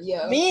awkward,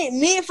 yo. Me,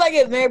 if I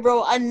get married,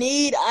 bro, I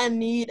need.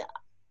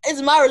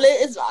 It's my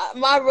religion.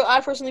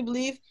 I personally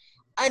believe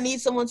I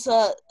need someone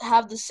to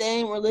have the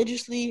same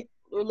religious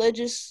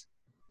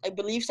like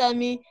beliefs as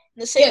me,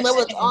 and the same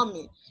level that's on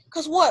me.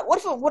 Cause what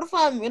if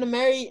I'm gonna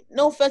marry?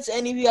 No offense to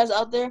any of you guys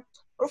out there.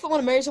 What if I'm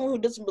gonna marry someone who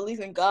doesn't believe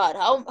in God?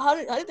 How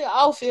do you think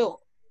I'll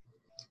feel?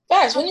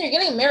 Guys, when you're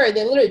getting married,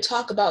 they literally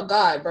talk about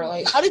God, bro.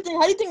 Like, how do you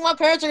think my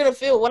parents are gonna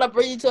feel when I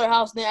bring you to their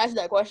house and they ask you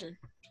that question?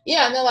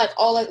 Yeah, and they're like,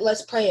 "Oh,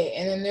 let's pray it,"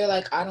 and then they're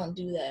like, "I don't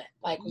do that."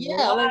 Like,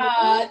 yeah,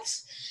 what?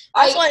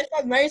 That's why if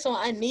I marry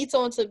someone, I need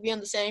someone to be on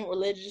the same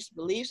religious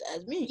beliefs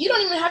as me. You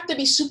don't even have to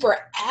be super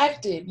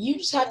active. You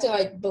just have to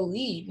like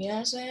believe. You know what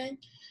I'm saying?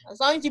 As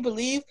long as you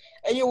believe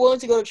and you're willing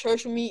to go to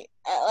church with me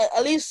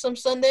at least some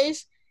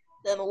Sundays,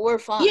 then we're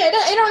fine. Yeah,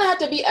 it don't have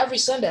to be every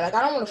Sunday. Like,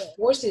 I don't want to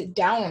force it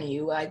down on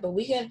you. Like, but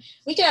we have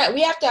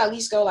to at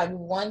least go like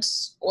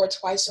once or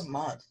twice a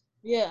month.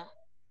 Yeah.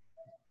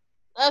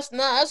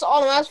 That's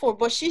all I'm asking for.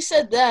 But she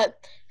said that,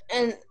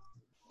 and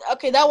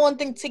okay, that one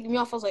thing ticked me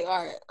off. I was like,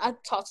 all right, I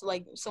talked to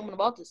like someone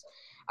about this.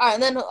 All right,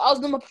 and then I was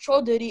doing my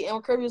patrol duty,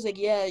 and Kirby was like,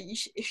 yeah,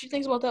 if she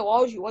thinks about that,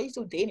 why are you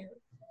still dating her?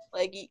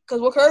 Like, because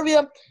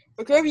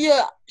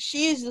Curvia,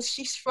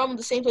 she's from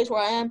the same place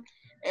where I am,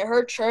 and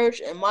her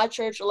church and my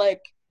church are like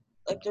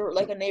they're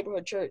like a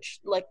neighborhood church,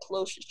 like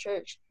closest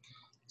church.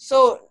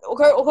 So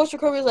Coach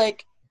Kirby was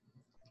like,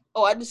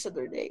 oh, I just said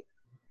their date.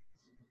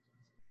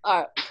 All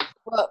right,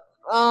 but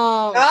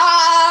of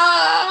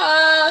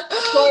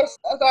course,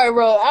 okay,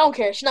 bro. I don't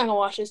care. She's not gonna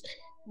watch this,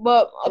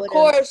 but of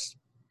course,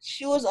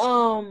 she was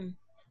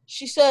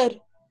she said,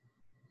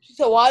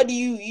 why do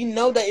you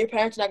know that your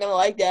parents are not gonna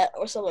like that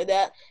or something like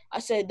that? I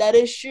said that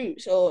is true.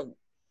 So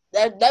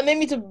that made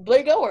me to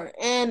break over.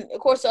 And of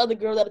course, the other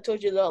girl that I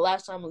told you the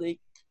last time, Malik,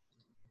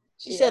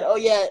 she said, oh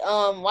yeah,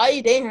 why are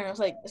you dating her? And I was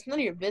like, it's none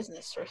of your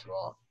business. First of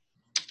all,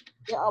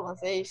 get out of my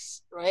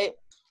face, right?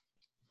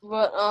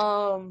 But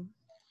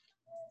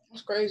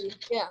that's crazy.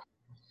 Yeah.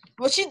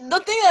 But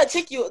the thing that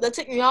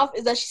ticked me off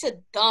is that she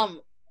said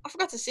dumb. I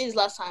forgot to say this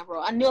last time,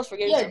 bro. I knew I was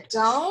forgetting. Yeah,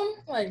 dumb?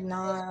 Like,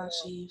 nah,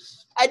 chief.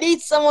 I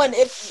need someone,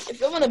 if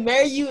I'm going to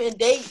marry you and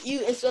date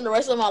you and spend the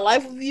rest of my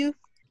life with you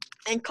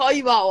and call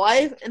you my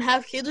wife and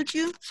have kids with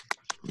you,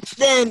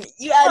 then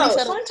you at least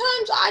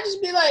sometimes I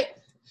just be like,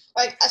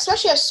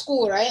 especially at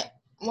school, right?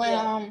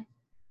 When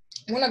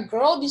a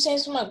girl be saying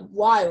something like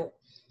wild,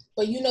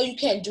 but you know you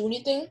can't do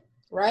anything,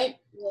 right?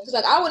 Because,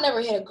 like, I would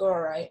never hit a girl,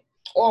 right?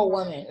 Or a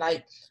woman,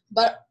 like,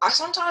 but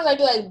sometimes I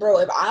be like, bro,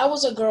 if I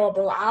was a girl,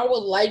 bro, I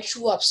would light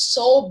you up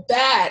so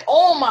bad.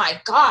 Oh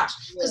my gosh,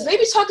 because they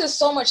be talking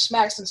so much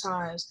smack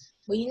sometimes,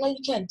 but you know you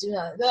can't do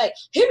nothing. They're like,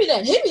 hit me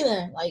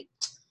then, like,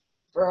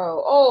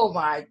 bro. Oh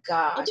my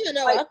gosh. I think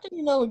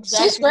you know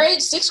exactly.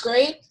 Sixth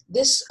grade.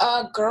 This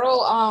girl,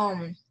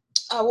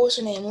 what was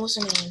her name?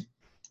 Freaking.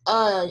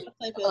 I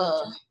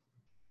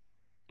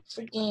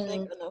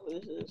think I know who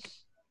this is.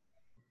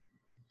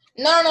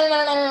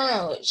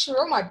 No. She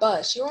rode my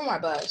bus.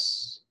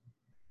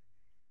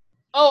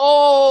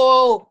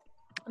 Oh.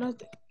 I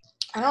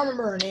don't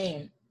remember her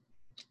name.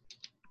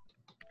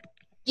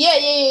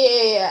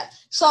 Yeah.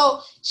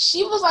 So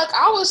she was like,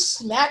 I was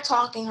smack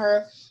talking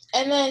her,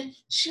 and then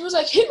she was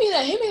like, hit me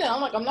then.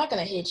 I'm like, I'm not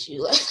gonna hit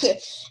you.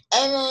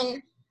 And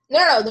then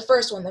no, the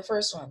first one.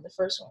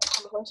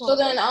 So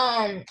then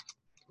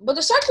but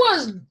the second one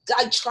is,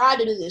 I tried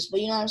to do this, but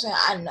you know what I'm saying?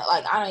 I know,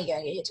 like, I don't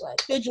get hit twice.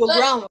 Hit your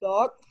ground,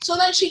 dog. So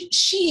then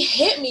she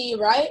hit me,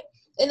 right?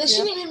 And then she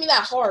didn't hit me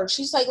that hard.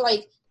 She's like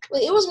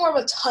it was more of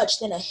a touch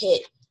than a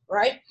hit,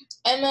 right?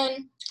 And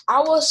then I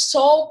was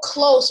so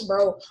close,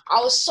 bro. I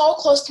was so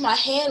close to my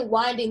hand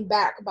winding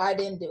back, but I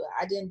didn't do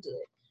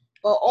it.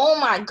 But oh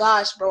my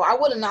gosh, bro, I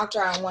would have knocked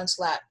her out in one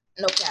slap.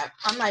 No cap.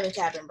 I'm not even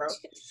capping, bro.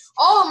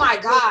 Oh my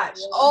gosh.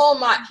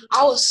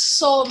 I was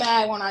so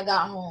mad when I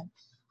got home.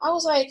 I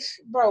was like,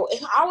 bro,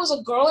 if I was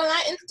a girl in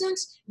that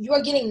instance, you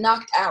are getting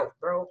knocked out,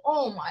 bro.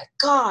 Oh my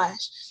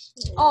gosh.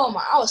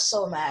 I was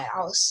so mad.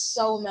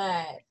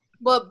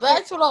 But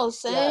back to what I was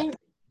saying,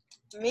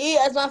 me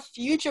as my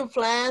future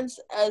plans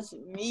as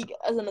me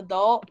as an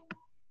adult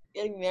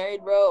getting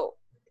married, bro,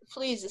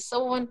 please, if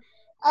someone,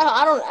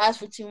 I don't ask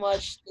for too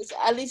much. Just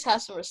at least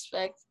have some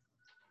respect.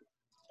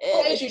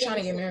 What age are you trying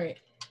to get married?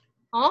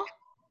 Huh?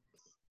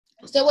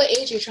 So what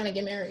age are you trying to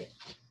get married?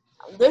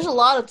 There's a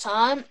lot of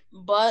time,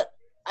 but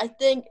I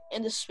think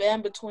in the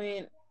span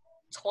between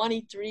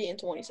 23 and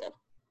 27.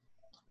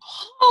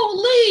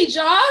 Holy,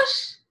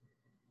 Josh!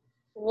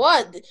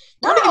 What? You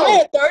want to get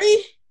married at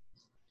 30?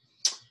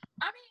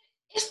 I mean,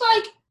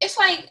 it's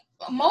like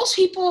most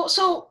people.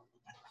 So,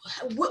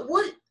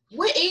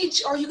 what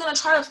age are you gonna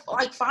try to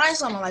like find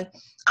someone? Like,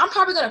 I'm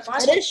probably gonna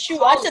find. That is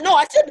true. I said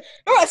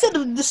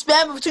the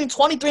span between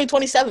 23 and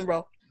 27,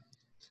 bro.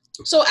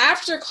 So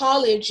after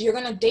college, you're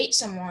gonna date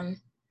someone.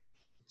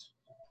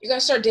 You're gonna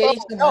start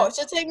dating someone. No, it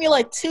should take me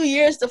like 2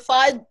 years to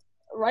find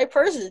the right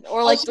person,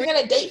 or like. So you're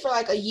gonna date for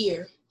like a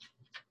year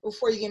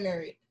before you get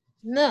married.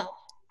 No.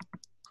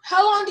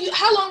 How long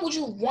would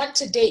you want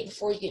to date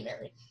before you get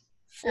married?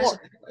 That's a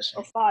 4 good question.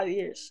 or 5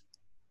 years.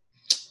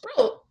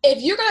 Bro,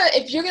 if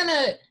you're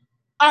gonna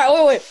All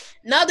right, wait.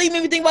 Now that you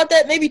made me think about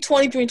that, maybe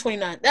 23 and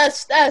 29.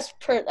 That's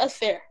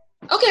fair.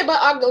 okay,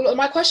 but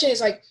my question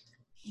is like,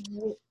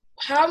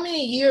 how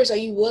many years are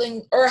you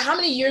willing, or how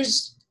many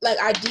years like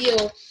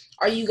ideal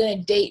are you gonna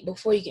date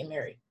before you get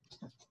married?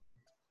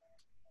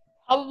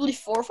 Probably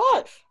 4 or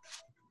 5.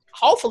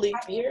 Hopefully.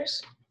 5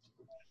 years?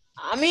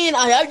 I mean,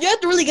 you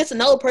have to really get to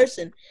know a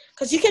person,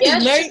 because you can't Yeah,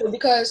 just that's marry. true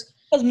because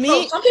Because bro,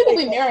 me, some people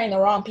be marrying the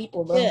wrong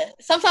people, bro. yeah.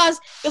 Sometimes,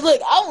 because look,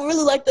 I don't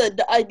really like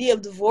the idea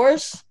of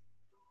divorce.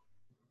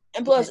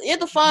 And plus, you have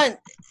to find.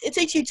 It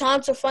takes you time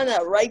to find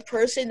that right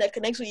person that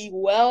connects with you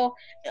well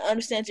and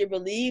understands your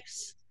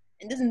beliefs.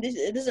 And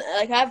it doesn't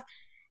like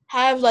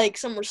have like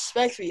some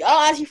respect for you. I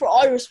don't ask you for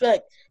all your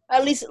respect.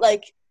 At least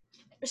like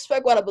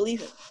respect what I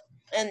believe in.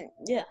 And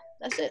yeah,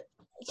 that's it.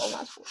 That's all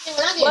I'm asking for. Yeah,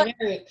 when I But get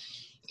married,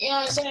 you know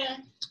what I'm saying?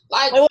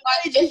 Like,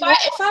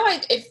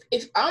 wait,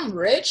 if I'm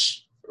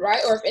rich,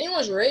 right, or if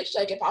anyone's rich,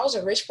 like if I was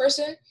a rich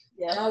person and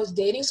yeah, I was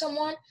dating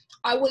someone,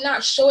 I would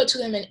not show it to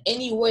them in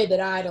any way that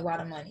I had a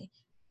lot of money.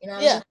 You know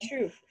what I'm yeah,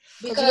 saying? true.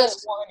 Because you don't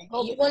Because want any you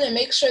public. want to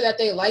make sure that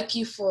they like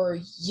you for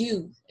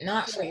you,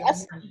 not for your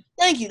money.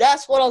 Thank you.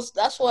 That's what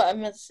I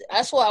meant to say.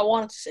 That's what I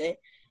wanted to say.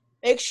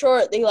 Make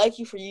sure they like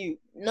you for you.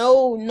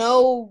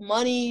 No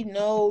money.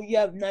 No, you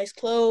have nice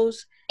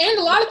clothes. And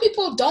a lot of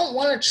people don't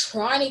want to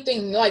try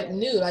anything like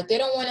new. Like they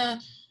don't want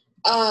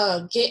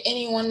to get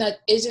anyone that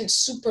isn't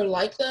super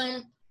like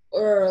them,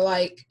 or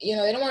like they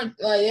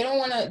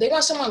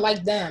want someone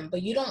like them,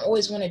 but you don't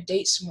always want to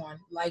date someone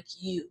like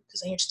you,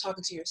 because then you're just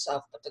talking to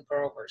yourself, but the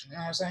girl version. You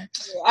know what I'm saying?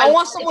 I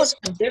want I think someone. it's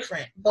something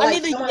different, but I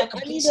like need someone that a.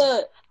 completes.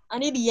 I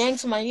need a yang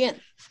to my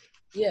yin.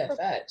 Yeah,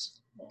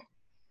 facts.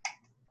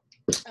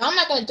 I'm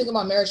not gonna think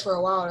about marriage for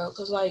a while though,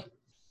 because like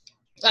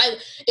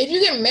if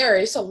you get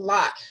married, it's a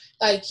lot.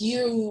 Like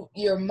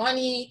your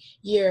money,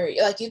 you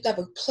have to have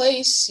a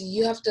place.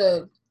 You have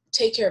to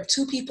take care of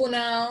 2 people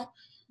now.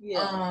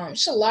 Yeah.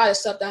 It's a lot of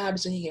stuff that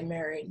happens when you get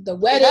married. The Yeah,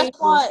 wedding, that's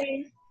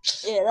why.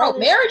 Yeah, bro, that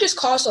is. marriages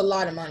cost a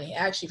lot of money.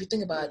 Actually, if you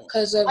think about it,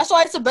 because of That's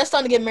why it's the best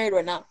time to get married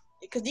right now.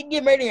 Because you can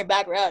get married in your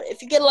backyard.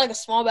 If you get like a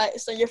small back,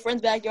 it's in your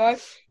friend's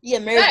backyard. You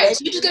get married right. facts,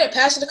 you just get a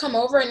pastor to come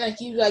over and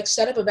like you like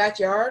set up a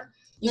backyard.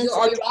 You And get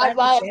then all your drive friends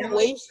by, and everyone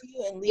family. waves to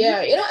you, and leave.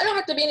 Yeah, it don't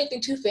have to be anything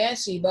too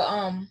fancy,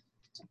 but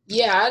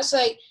yeah, I just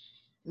like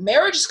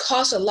marriages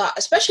cost a lot,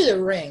 especially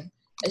the ring.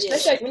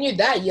 Especially like when you're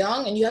that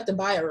young and you have to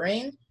buy a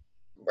ring,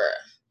 bruh.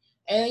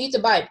 And you have to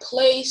buy a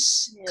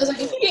place. Because like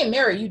if you get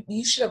married,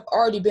 you should have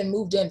already been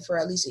moved in for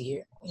at least a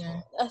year. You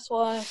know? That's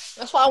why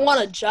I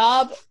want a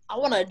job. I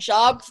want a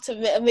job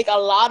to make a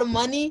lot of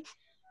money,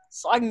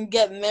 so I can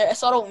get married.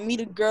 So I don't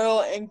meet a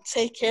girl and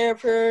take care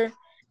of her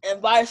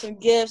and buy her some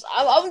gifts.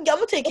 I'm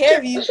gonna take care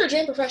of you. What's your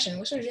dream profession?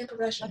 My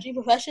dream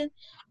profession?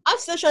 I'm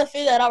still trying to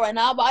figure that out right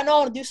now, but I know I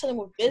want to do something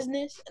with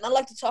business, and I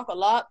like to talk a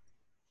lot.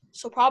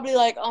 So probably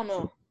like I don't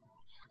know.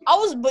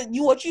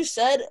 What you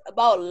said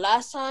about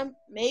last time,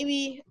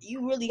 maybe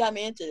you really got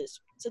me into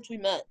this since we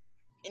met,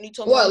 and you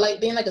told me what,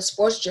 like being like a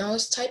sports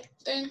journalist type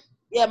thing?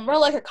 yeah, more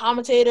like a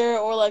commentator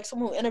or like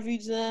someone who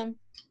interviews them.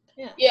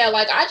 Yeah. Yeah,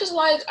 like I just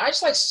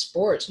like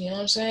sports. You know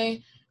what I'm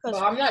saying? But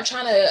I'm not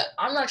trying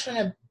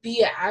to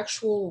be an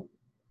actual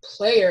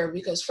player,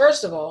 because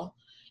first of all,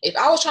 if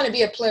I was trying to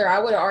be a player, I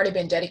would have already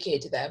been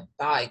dedicated to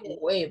that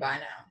way by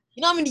now.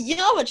 You know how many? You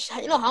know how much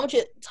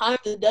time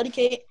to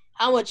dedicate.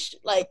 How much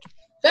like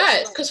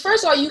that? Because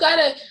first of all, you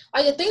gotta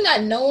like the thing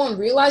that no one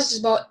realizes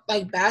about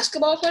like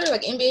basketball players,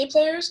 like NBA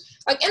players,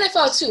 like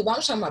NFL too. But I'm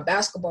just talking about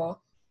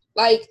basketball.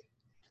 Like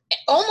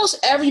almost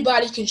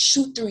everybody can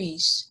shoot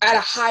threes at a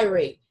high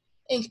rate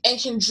and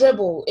can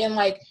dribble, and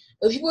like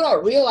what people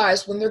don't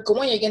realize when they're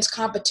going against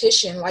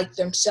competition like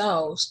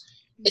themselves,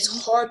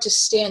 it's hard to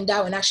stand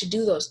out and actually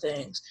do those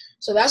things.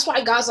 So that's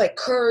why guys like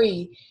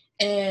Curry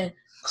and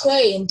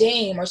Clay and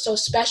Dame are so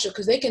special,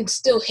 because they can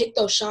still hit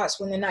those shots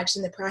when they're not just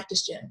in the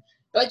practice gym.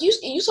 Like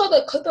you saw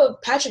the clip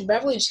of Patrick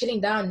Beverley just hitting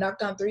down, knock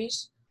down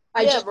threes.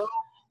 Like yeah, just bro.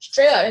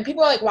 straight up. And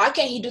people are like, why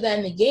can't he do that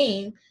in the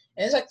game?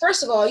 And it's like,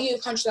 first of all, you have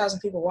 100,000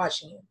 people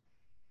watching you.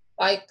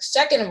 Like,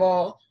 second of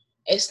all,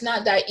 it's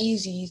not that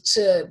easy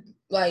to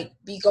like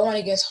be going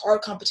against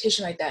hard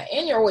competition like that,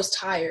 and you're always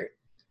tired.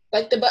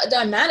 Like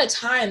the amount of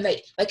time that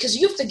like, because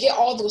you have to get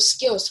all those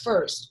skills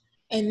first,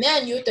 and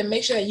then you have to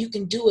make sure that you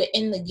can do it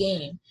in the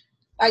game.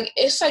 Like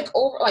it's like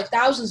over like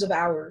thousands of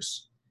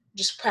hours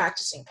just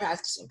practicing.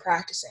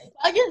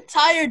 I get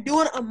tired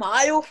doing a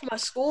mile for my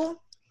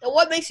school. And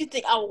what makes you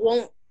think I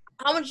won't?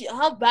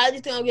 How bad do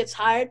you think I'll get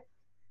tired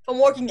from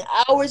working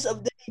hours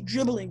of day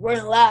dribbling,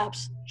 running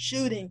laps,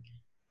 shooting,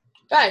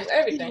 Facts, eating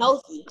everything.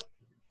 healthy?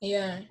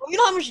 Yeah. You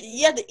know how much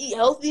you have to eat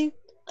healthy?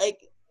 Like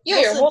yeah,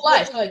 your whole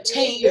life, like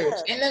 10 years.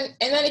 Yeah. And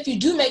then if you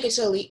do make it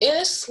to the league, it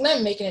is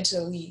slim making it to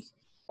the league.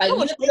 Like you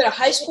have to much go to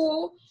high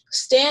school,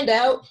 stand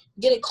out,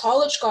 get a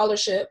college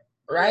scholarship,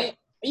 right?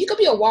 You could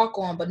be a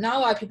walk-on, but not a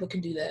lot of people can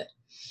do that.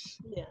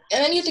 Yeah.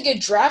 And then you have to get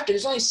drafted.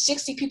 There's only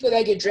 60 people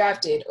that get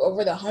drafted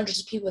over the hundreds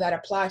of people that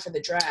apply for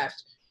the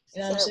draft.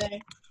 You know what I'm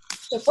saying?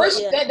 So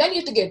first, then you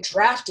have to get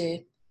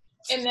drafted,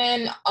 And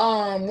then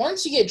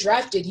once you get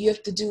drafted, you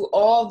have to do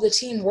all the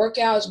team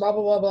workouts, blah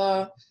blah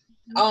blah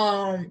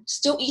blah.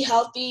 Still eat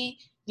healthy.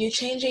 You're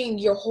changing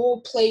your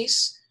whole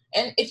place.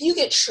 And if you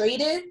get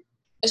traded,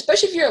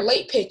 especially if you're a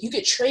late pick, you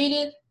get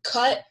traded,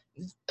 cut,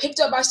 picked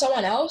up by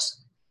someone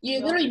else,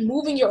 you're literally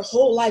moving your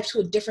whole life to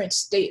a different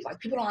state. Like,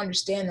 people don't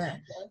understand that.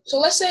 So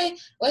let's say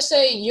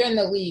you're in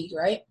the league,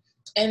 right?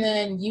 And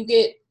then you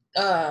get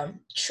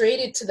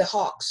traded to the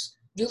Hawks.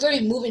 You're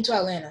literally moving to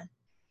Atlanta.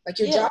 Like,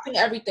 you're dropping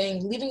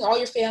everything, leaving all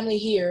your family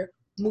here,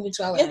 moving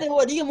to Atlanta. Yeah, then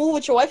what? You can move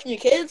with your wife and your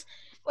kids?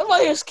 What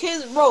about your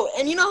kids, bro?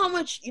 And you know how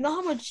much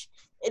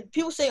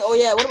people say, oh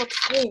yeah, what about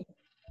the fame?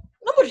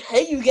 You know how much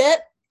hate you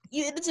get?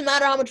 It doesn't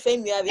matter how much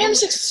fame you have. And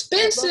it's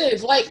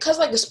expensive. Like, cause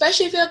like,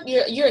 especially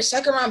if you're a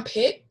second round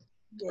pick,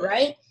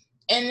 right?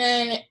 And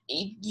then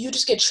you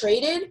just get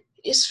traded,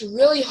 it's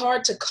really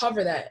hard to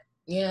cover that,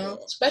 you know?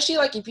 Especially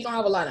like if you don't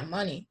have a lot of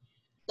money.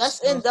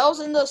 And that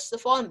was in the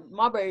Stephon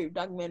Marbury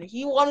documentary.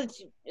 He wanted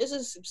to. This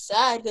is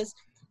sad because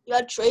he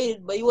got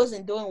traded, but he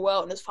wasn't doing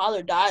well, and his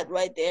father died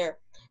right there.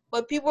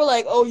 But people were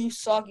like, "Oh, you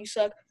suck, you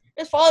suck."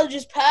 His father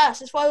just passed.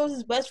 His father was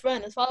his best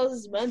friend. His father was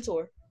his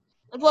mentor.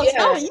 And plus, you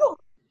know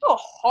how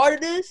hard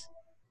it is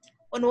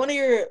when one of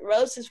your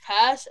relatives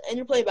pass and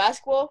you play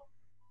basketball.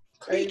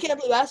 Crazy. You can't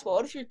play basketball.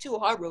 What if you're too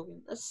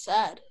heartbroken? That's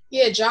sad.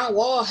 Yeah, John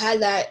Wall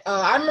had that.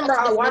 I remember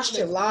I watched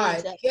it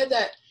live. He had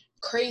that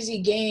crazy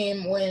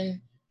game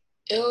when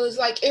it was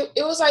like it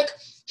was like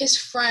his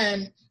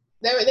friend.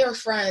 They were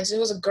friends. It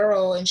was a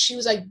girl, and she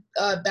was like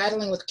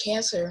battling with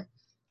cancer,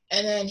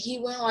 and then he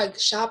went like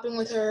shopping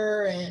with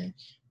her and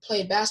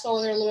played basketball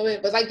with her a little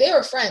bit. But like, they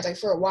were friends like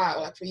for a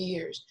while, like for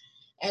years,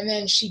 and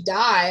then she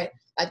died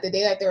like the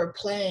day that they were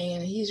playing,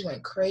 and he just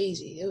went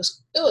crazy. It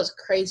was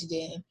a crazy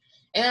game.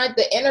 And like,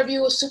 the interview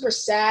was super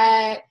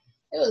sad.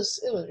 It was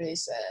really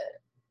sad.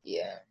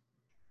 Yeah.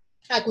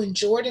 Like when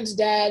Jordan's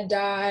dad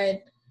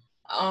died,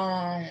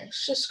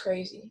 it's just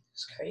crazy.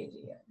 It's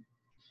crazy. Yeah.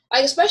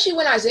 Like, especially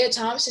when Isaiah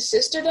Thomas's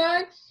sister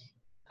died.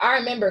 I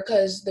remember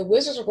because the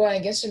Wizards were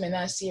going against him in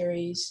that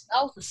series.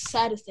 That was the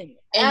saddest thing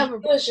ever.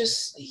 And he was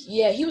just,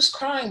 he was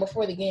crying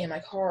before the game,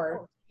 like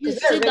hard. Because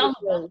they're really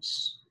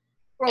close.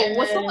 Bro,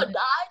 when someone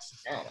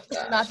dies,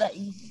 it's not that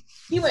easy.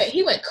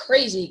 He went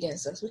crazy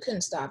against us. We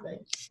couldn't stop him.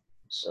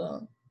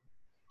 So,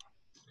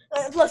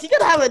 plus, you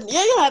gotta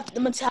have the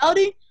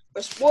mentality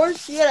for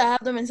sports. You gotta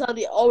have the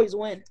mentality to always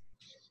win.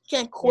 You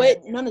can't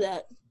quit. None of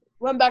that.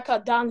 Run back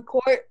out down the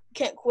court. You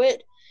can't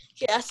quit.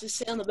 You can't ask to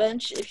sit on the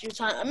bench if you're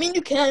time. I mean,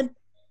 you can,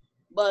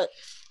 but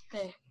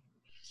hey.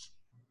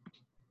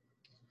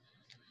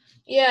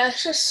 Yeah,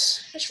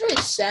 it's really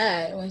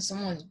sad when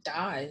someone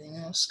dies. You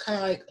know, it's kind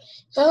of like,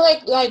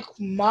 but like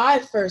my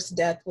first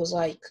death was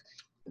like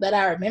that.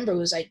 I remember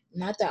was like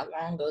not that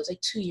long ago. It was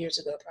like 2 years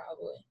ago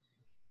probably.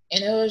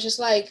 And it was just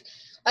like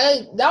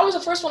that was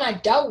the first one I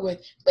dealt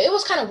with. But it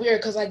was kind of weird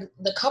because like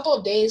the couple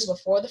of days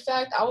before the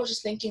fact, I was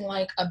just thinking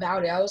like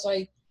about it. I was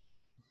like,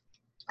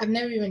 I've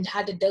never even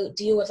had to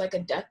deal with like a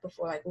death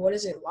before. Like, what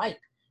is it like?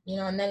 You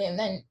know, and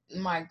then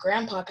my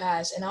grandpa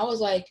passed, and I was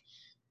like,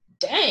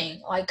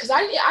 dang, like, because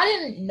I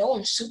didn't know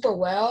him super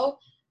well,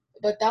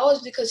 but that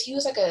was because he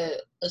was like a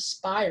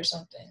spy or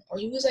something, or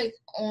he was like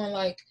on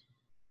like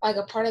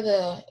a part of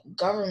the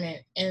government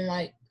in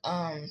like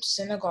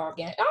synagogue.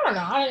 And I don't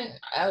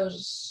know.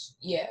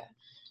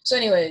 So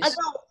anyways,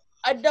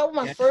 I dealt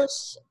with my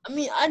first. I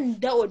mean, I didn't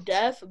dealt with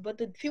death, but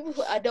the people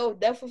who I dealt with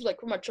death was like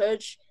from my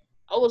church.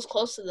 I was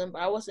close to them,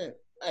 but I wasn't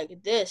like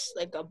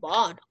a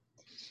bond.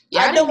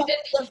 Yeah, I dealt with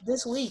death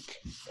this week.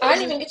 I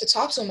didn't even get to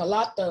talk to him a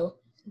lot though.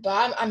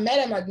 But I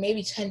met him like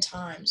maybe 10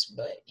 times.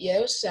 But yeah,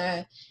 it was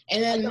sad.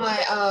 And then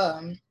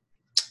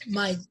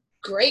my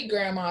great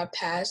grandma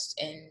passed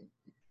in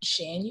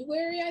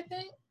January, I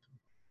think,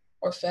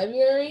 or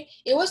February.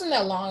 It wasn't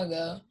that long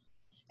ago.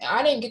 And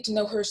I didn't get to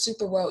know her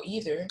super well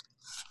either.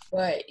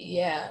 But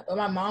yeah, but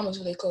my mom was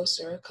really close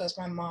to her because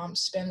my mom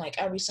spent like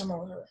every summer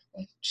with her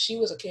when she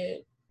was a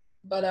kid.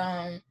 But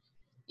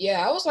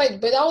yeah, I was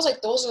like, those are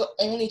the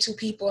only two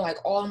people like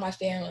all in my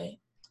family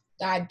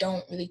that I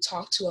don't really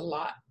talk to a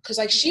lot. Cause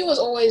like she was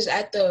always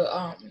at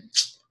the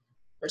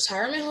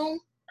retirement home,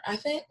 I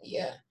think.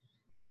 Yeah.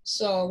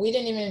 So we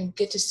didn't even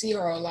get to see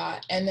her a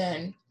lot. And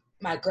then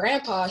my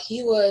grandpa,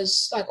 he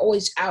was like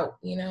always out,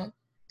 you know,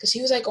 cause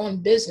he was like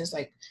on business,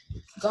 like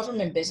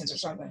government business or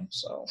something.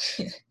 So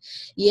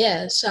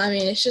yeah. So I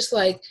mean, it's just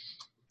like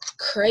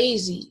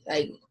crazy.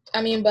 Like,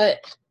 I mean, but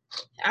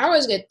I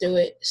always get through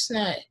it.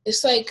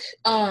 It's like,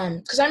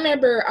 cause I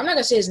remember, I'm not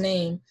gonna say his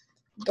name,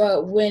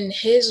 but when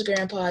his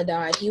grandpa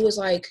died, he was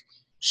like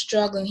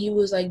struggling. He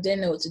was like,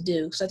 didn't know what to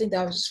do. Cause I think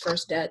that was his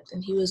first death.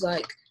 And he was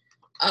like,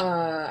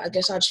 I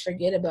guess I'll just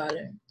forget about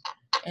him.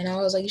 And I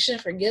was like, you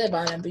shouldn't forget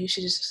about him, but you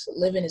should just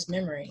live in his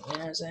memory. You know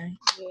what I'm saying?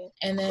 Yeah.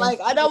 And then like,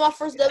 I know my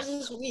first death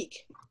this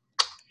week.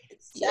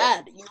 It's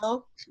sad, you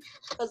know?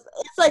 Cause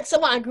it's like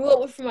someone I grew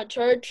up with from my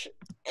church,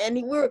 and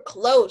we were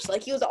close.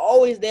 Like, he was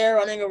always there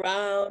running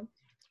around.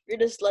 You're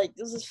just like,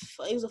 he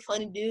was a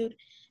funny dude.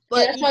 But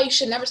yeah, that's why you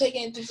should never take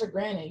anything for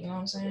granted. You know what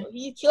I'm saying?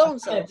 He killed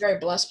himself. In a very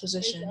blessed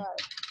position.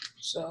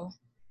 So.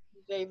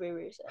 Very, very,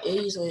 very sad.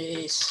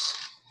 Anyways,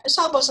 let's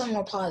talk about something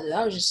more positive.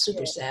 That was just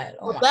super sad.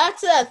 Oh But my, back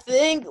to that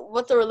thing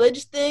with the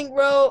religious thing,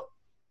 bro.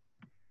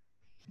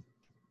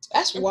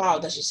 that's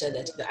wild that she said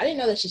that to you. I didn't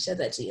know that she said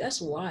that to you.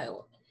 That's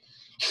wild.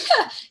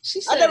 She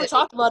I said never it.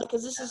 talked about it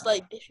because this is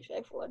like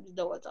disrespectful. I just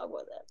don't want to talk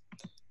about that.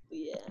 But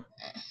yeah.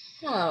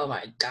 Oh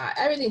my god.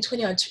 Everything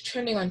trending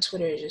on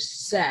Twitter is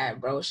just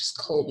sad, bro. It's just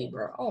Kobe,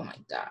 bro. Oh my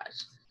god.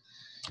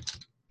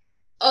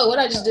 Oh,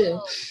 what'd I just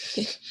do?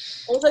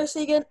 What was I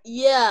saying again?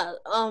 Yeah.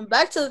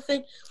 Back to the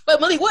thing.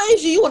 But Malik, what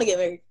age do you want to get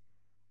married?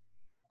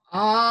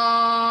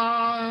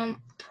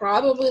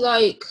 Probably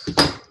like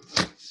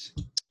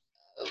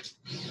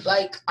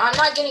I'm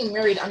not getting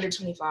married under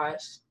 25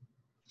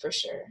 for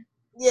sure.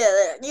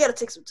 Yeah, you gotta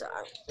take some time.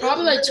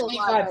 Probably like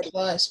 25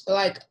 plus, but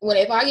like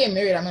if I get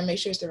married, I'm gonna make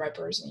sure it's the right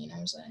person. You know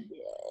what I'm saying?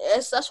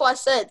 Yeah, that's why I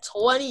said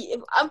 20.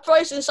 If I'm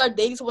probably gonna start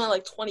dating someone at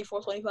like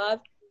 24, 25.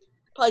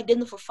 Probably dating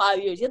them for 5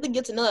 years. You have to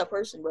get to know that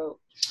person, bro.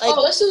 Like,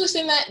 let's do this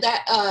thing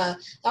I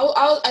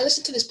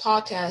listened to this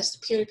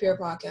podcast, peer-to-peer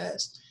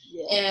podcast,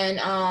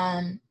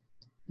 and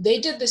they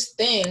did this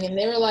thing, and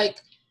they were like,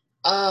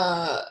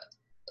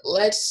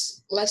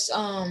 let's like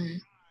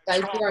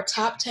do our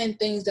top 10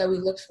 things that we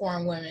look for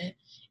in women.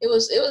 It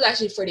was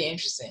actually pretty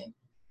interesting.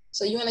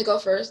 So you want to go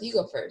first? You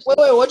go first. Wait,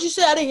 what'd you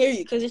say? I didn't hear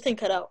you because your thing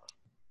cut out.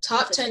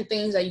 Top 10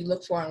 things that you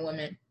look for in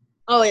women.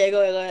 Oh yeah,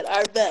 go ahead. All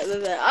right, bet.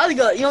 I'll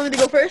go. You want me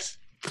to go first?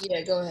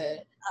 Yeah, go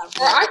ahead.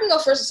 Or I can go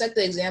first and set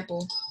the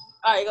example.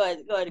 All right, go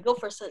ahead. Go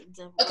first, set the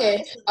example.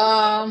 Okay.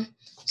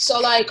 So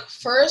like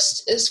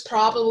first is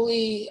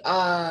probably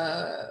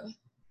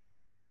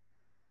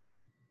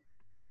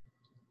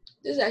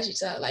this is actually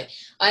tough. Like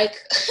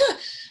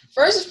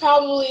first is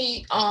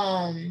probably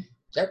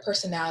their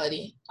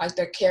personality, like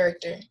their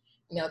character.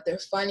 You know, if they're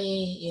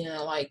funny, you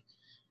know, like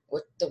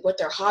what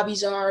their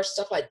hobbies are,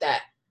 stuff like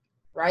that.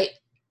 Right?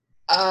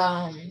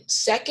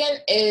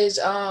 Second is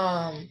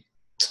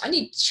I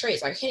need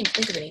traits. I can't even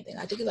think of anything.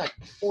 I think it's like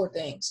 4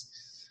 things.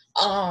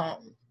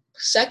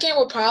 Second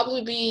would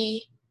probably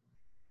be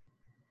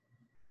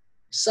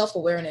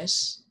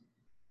self-awareness.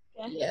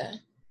 Okay. Yeah.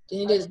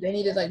 They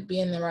need to like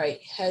be in the right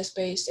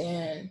headspace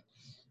and,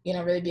 you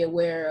know, really be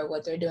aware of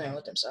what they're doing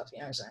with themselves. You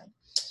know what I'm saying?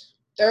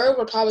 Third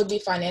would probably be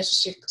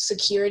financial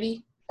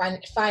security.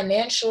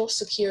 Financial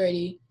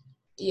security.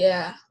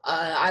 Yeah.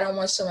 I don't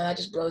want someone that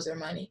just blows their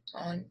money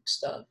on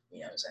stuff. You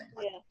know what I'm saying?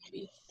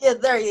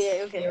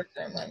 Okay.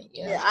 Their money.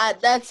 You know? Yeah,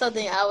 that's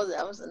something I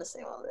was gonna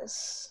say all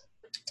this.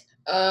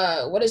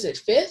 What is it?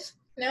 5th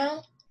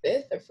now?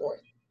 5th or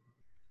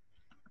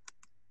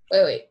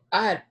 4th? Wait.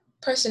 I had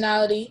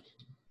personality,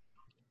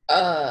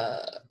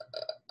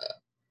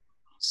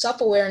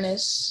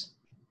 self-awareness.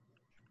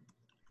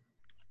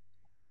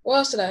 What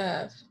else did I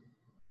have?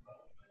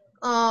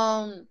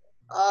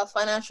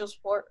 Financial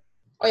support.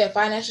 Oh yeah,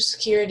 financial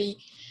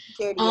security.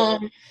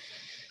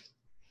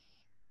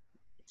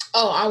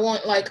 I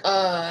want like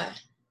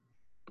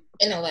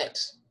intellect.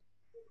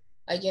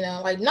 Like, you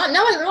know, like not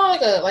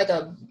like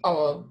a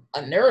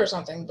nerd or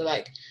something, but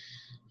like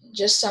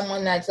just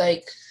someone that's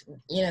like,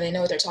 you know, they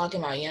know what they're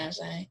talking about, you know what I'm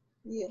saying?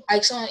 Yeah.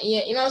 Like someone,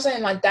 yeah, you know what I'm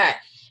saying? Like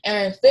that.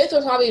 And 5th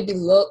would probably be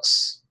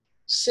looks.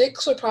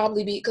 6 would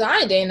probably be, because I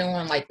ain't dating no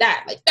one like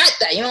that,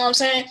 you know what I'm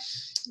saying?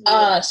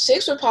 Yeah.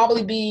 6 would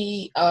probably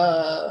be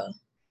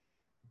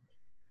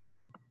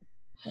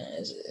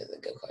it's a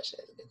good question.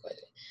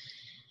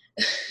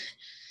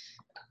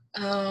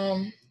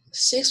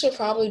 6 would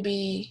probably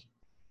be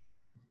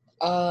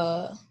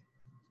I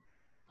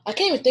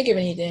can't even think of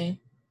anything.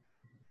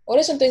 What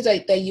are some things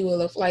that you would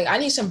look for? Like, I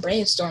need some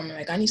brainstorming.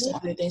 Like, I need some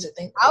other things to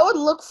think about. I would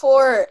look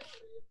for,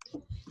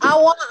 I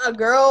want a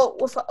girl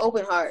with an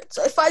open heart.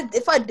 So if I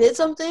did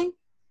something,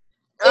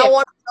 I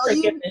want to tell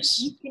you,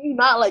 can you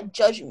not like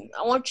judge me?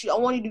 I want you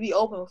to be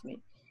open with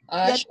me.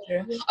 That's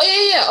true.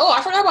 Oh yeah. Oh,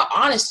 I forgot about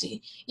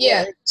honesty.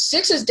 Yeah,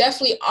 6 is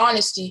definitely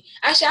honesty.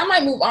 Actually, I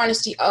might move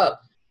honesty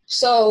up.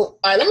 So,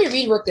 let me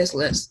rework this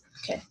list.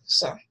 Okay,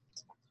 so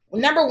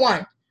number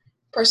 1,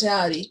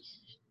 personality.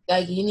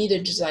 Like, you need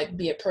to just like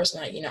be a person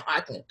that, you know,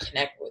 I can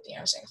connect with. You know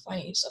what I'm saying?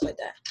 Funny stuff like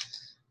that.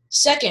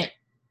 Second,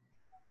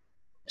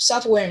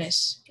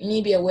 self-awareness. You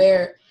need to be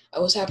aware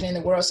of what's happening in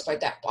the world, stuff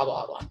like that. Blah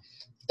blah blah.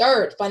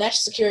 Third, financial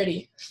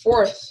security.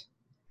 4th,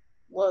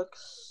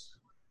 looks.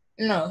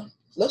 No,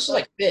 looks was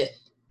like 5th.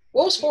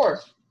 What was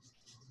 4th?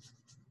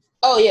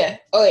 Oh yeah.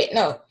 Oh wait,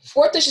 no.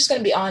 4th is just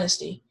gonna be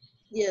honesty.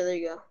 Yeah, there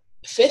you go.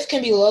 5th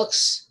can be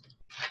looks.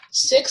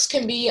 6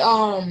 can be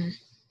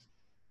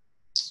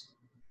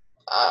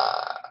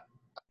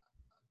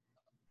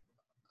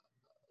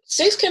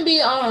 6 can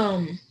be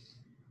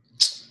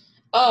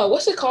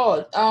what's it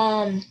called?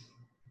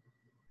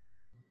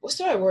 What's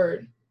the right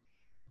word?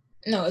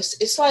 No,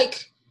 it's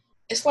like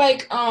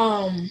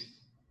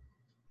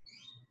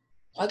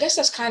I guess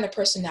that's kind of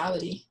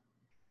personality.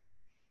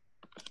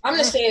 I'm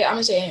gonna say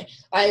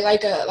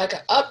like an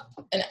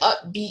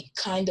upbeat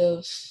kind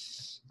of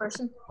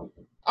person.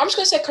 I'm just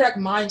gonna say correct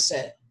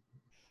mindset.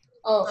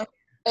 Oh,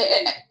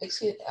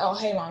 excuse. Oh,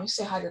 hey mom, you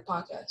say hi to the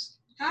podcast.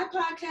 Hi,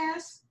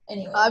 podcast.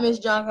 Anyway, Hi, Miss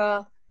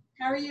Jonka.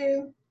 How are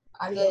you?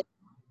 Good.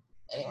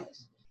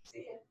 Anyways.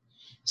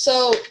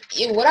 So,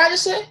 what I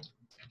just said?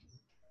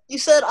 You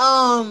said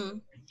what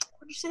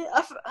did you say?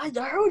 I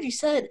heard what you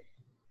said.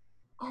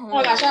 Oh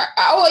my gosh!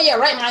 Yeah,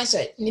 right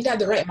mindset. You need to have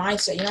the right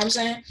mindset. You know what I'm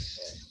saying?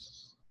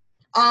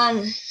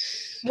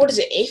 What is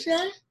it? 8th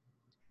now?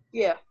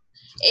 Yeah.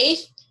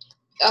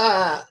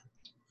 8th.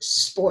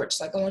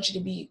 Sports. Like I want you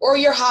to be, or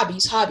your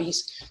hobbies.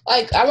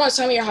 Like I want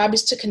some of your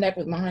hobbies to connect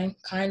with mine.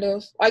 Kind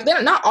of. Like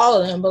they're not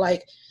all of them, but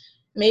like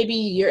maybe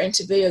you're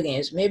into video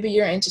games. Maybe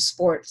you're into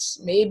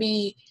sports.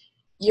 Maybe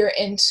you're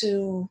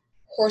into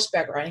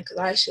horseback riding because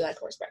I actually like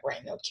horseback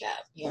riding. No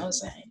cap. You know what I'm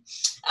saying?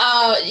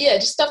 Yeah,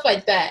 just stuff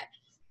like that.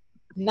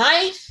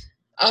 9th,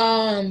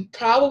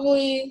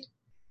 probably.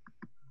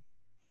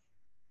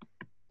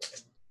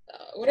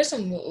 What are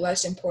some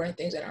less important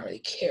things I don't really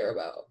care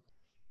about?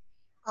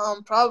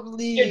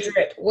 Probably your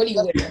drip. What do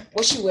you wear?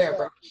 What you wear,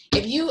 bro?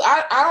 If you,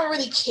 I don't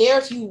really care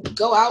if you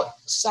go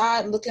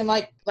outside looking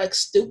like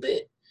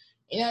stupid.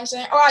 You know what I'm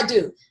saying? Oh, I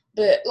do,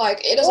 but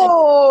like it doesn't.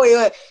 Oh,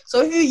 wait.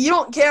 So if you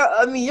don't care,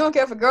 I mean, you don't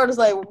care if a girl just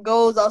like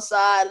goes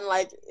outside and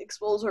like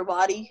expose her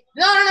body.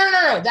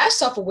 No. That's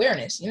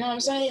self-awareness. You know what I'm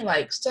saying?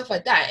 Like stuff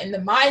like that, and the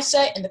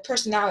mindset and the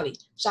personality.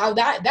 So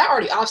that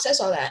already offsets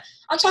all that.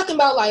 I'm talking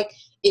about like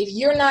if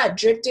you're not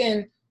dripped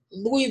in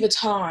Louis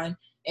Vuitton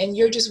and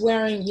you're just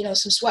wearing,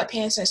 some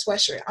sweatpants and a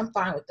sweatshirt, I'm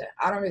fine with that.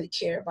 I don't really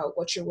care about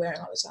what you're wearing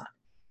all the time.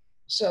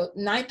 So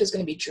 9th is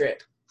gonna be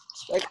drip.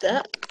 Like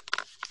that.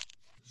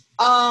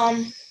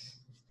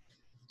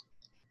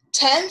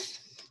 10th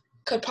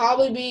could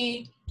probably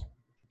be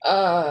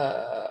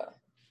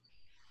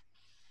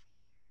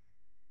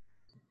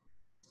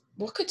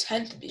what could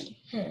 10th be?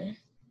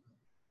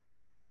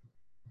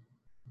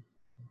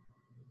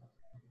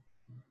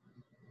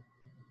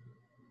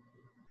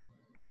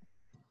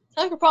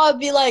 That could probably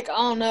be like, I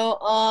don't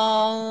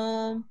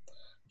know,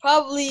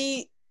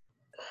 probably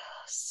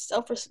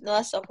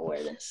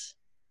self-awareness.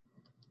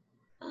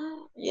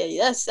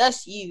 Yeah,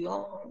 that's you. I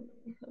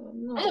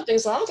don't think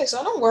so.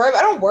 I don't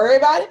worry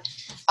about it.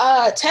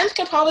 10th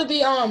can probably be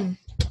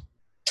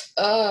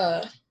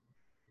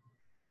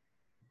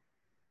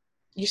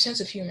your sense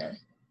of humor.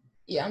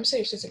 Yeah, I'm gonna say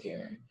your sense of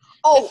humor.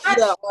 Oh,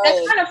 that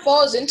kind of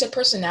falls into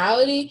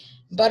personality,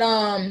 but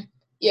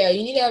yeah,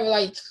 you need to have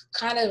like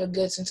kind of a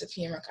good sense of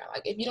humor. Kind of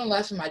like if you don't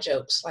laugh at my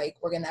jokes, like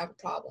we're gonna have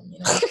a problem,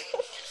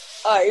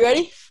 All right, you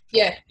ready?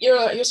 Yeah,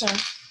 your turn.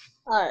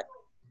 All right.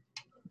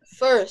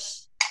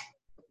 First,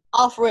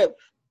 off rip.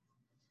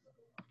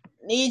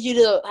 Need you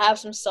to have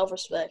some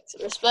self-respect.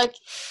 Respect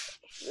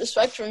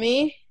for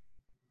me.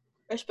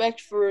 Respect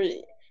for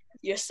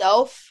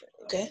yourself.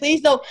 Okay.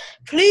 Please don't.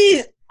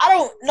 Please, I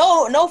don't.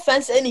 No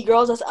offense to any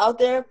girls that's out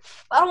there.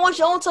 I don't want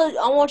you.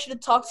 I want you to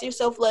talk to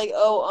yourself like, I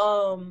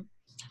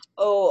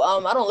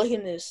don't like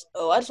in this.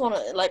 Oh, I just want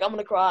to like, I'm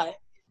gonna cry.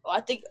 Oh,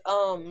 I think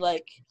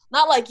like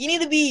not like you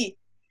need to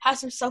have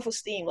some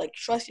self-esteem. Like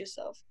trust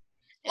yourself.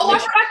 Oh, I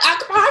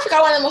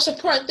forgot one of the most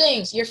important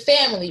things. Your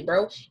family,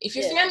 bro. If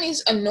your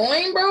family's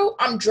annoying, bro,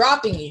 I'm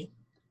dropping you.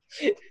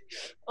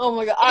 Oh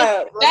my god. All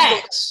right,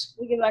 let's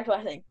get back to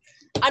my thing.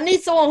 I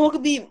need someone who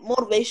could be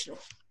motivational.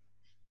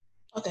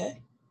 Okay.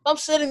 If I'm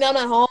sitting down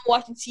at home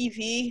watching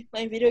TV,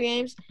 playing video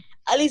games.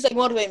 At least like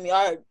motivate me.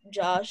 All right,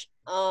 Josh.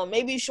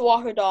 Maybe you should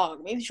walk your dog.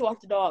 Maybe you should walk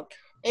the dog.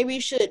 Maybe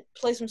you should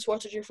play some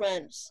sports with your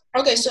friends.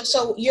 Okay,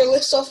 so your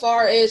list so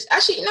far is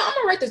actually, I'm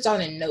gonna write this down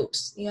in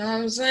notes. You know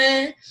what I'm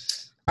saying?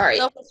 All right.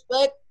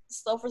 Self-respect,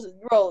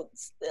 bro.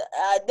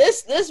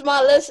 This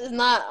my list is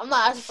not. I'm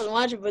not asking for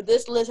much, but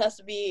this list has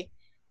to be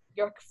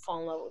your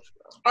phone levels,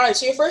 bro. All right.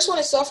 So your first one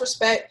is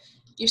self-respect.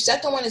 Your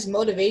second one is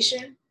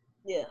motivation.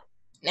 Yeah.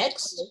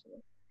 Next,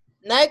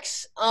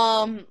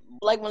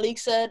 like Malik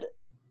said,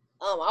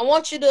 I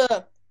want you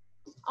to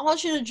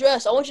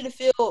dress. I want you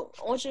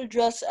to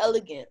dress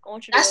elegant.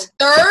 That's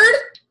third?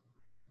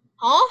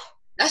 Huh?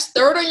 That's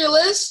third on your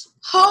list?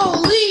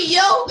 Holy,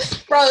 yo.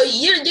 Bro,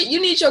 you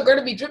need your girl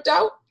to be dripped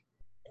out?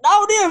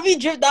 No, they don't be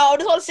dripped out. I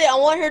just want to say I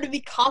want her to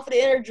be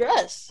confident in her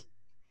dress.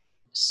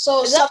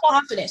 So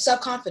self-confidence.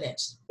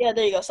 Yeah,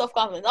 there you go.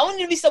 Self-confidence. I want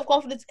you to be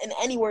self-confident in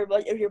anywhere,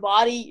 but your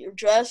body, your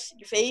dress,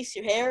 your face,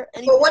 your hair,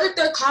 anything. But what if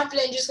they're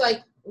confident just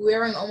like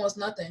wearing almost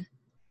nothing?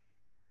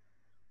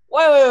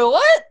 Wait,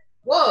 what?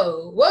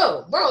 Whoa,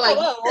 bro! Like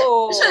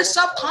this is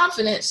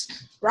self-confidence,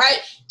 right?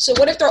 So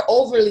what if they're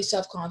overly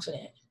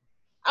self-confident?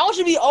 I want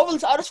you to be overly.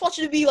 I just want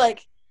you to be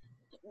like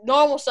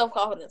normal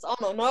self-confidence. I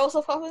don't know, normal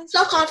self-confidence.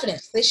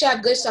 Self-confidence. They should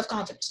have good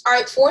self-confidence. All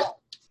right, fourth.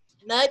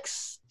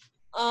 Next,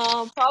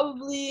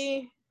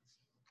 probably.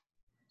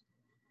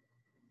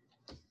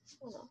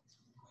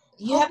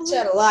 You haven't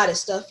said a lot of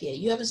stuff yet.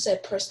 You haven't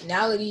said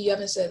personality. You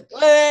haven't said.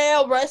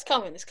 Well, bro, it's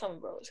coming,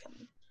 bro. It's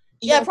coming.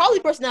 Yeah, probably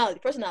personality.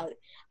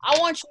 I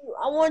want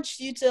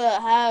you to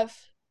have.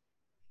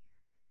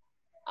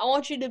 I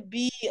want you to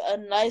be a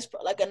nice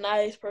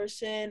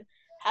person.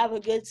 Have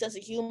a good sense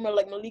of humor,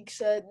 like Malik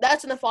said.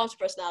 That's an enhanced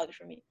personality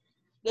for me.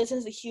 Good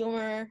sense of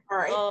humor. All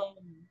right.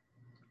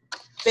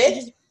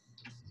 Fifth.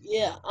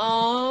 Yeah.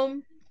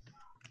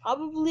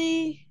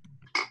 Probably.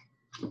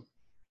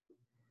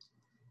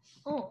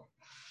 Oh.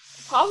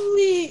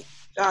 Probably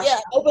Josh, Yeah,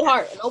 open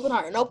heart, an open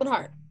heart, an open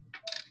heart.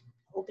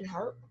 open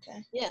heart.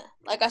 Okay. Yeah,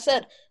 like I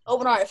said,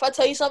 open heart. If I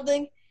tell you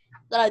something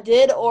that I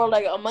did or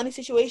like a money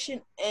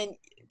situation, and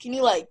can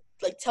you like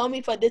tell me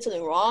if I did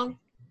something wrong,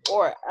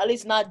 or at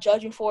least not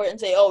judge me for it and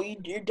say, "Oh,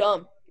 you're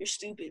dumb, you're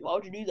stupid. Why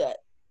would you do that?"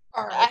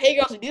 All I right. hate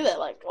girls who do that.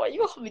 Like, why you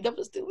gonna call me dumb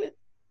and stupid?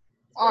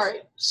 All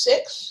right.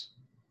 6.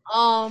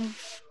 Um,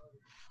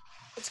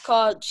 it's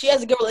called. She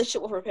has a good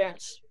relationship with her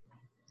parents.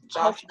 I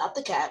hope Josh, she. stop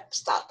the cap.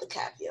 Stop the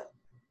cap, yo.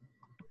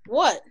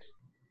 What?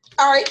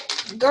 All right.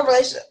 Good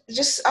relationship.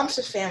 I'm just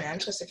a family. I'm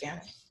just a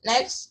family.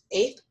 Next.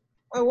 8th.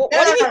 Wait, No, what do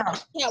no, you no, mean? no.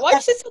 Yeah, why'd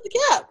you say stop the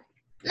cap?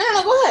 No,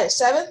 no, go ahead.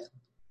 7th.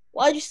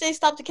 Why'd you say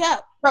stop the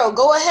cap? Bro,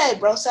 go ahead,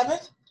 bro.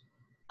 7th.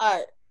 All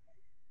right,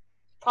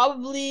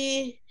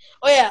 probably.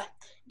 Oh yeah,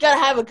 you gotta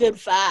have a good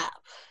vibe.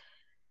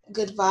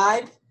 Good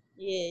vibe.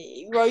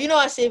 Yeah, bro. You know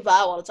I say vibe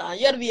all the time.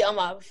 You gotta be on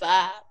my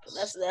vibe.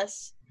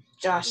 That's.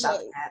 Josh, You stop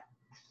know, the cap.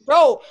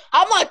 bro,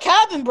 how am I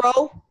capping, bro?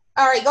 All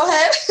right, go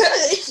ahead.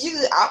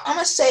 I'm going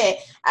to say it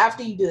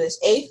after you do this.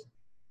 8th.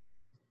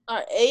 All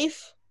right,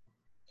 eighth.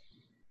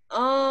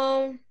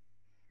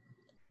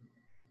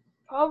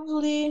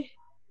 Probably.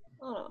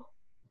 I don't know.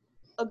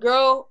 A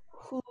girl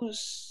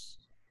who's.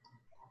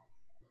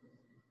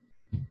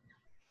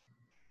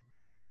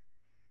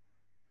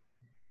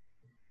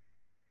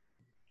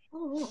 I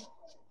don't know.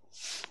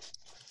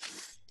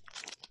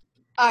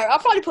 All right, I'll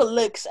probably put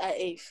licks at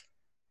eighth.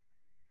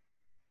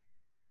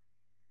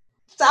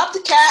 Stop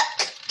the cap.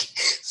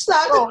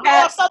 Stop the Bro, how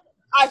I cap. stop?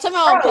 All right, tell me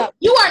how I'm Bro, capping.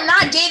 you are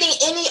not dating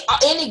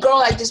any girl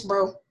like this,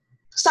 bro.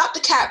 Stop the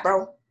cap,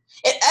 bro.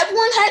 If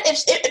everyone had,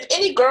 if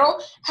any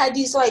girl had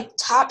these like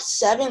top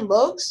 7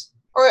 looks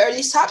or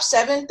these top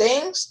 7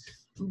 things,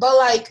 but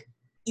like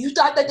you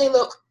thought that they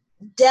look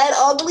dead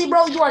ugly,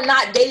 bro, you are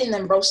not dating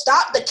them, bro.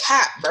 Stop the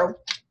cap, bro.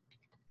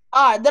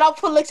 All right, then I'll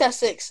put licks at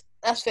 6.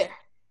 That's fair.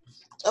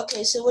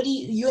 Okay, so what do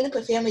you want to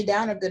put family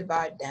down or good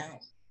vibe down?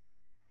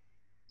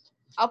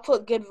 I'll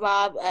put good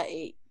vibe at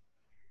 8.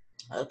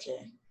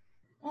 Okay.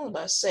 I was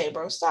about to say,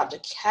 bro, stop the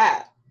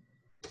cap.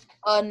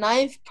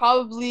 Ninth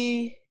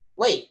probably.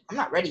 Wait, I'm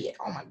not ready yet.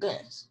 Oh my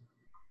goodness.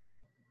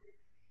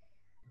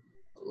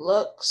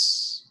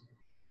 Looks,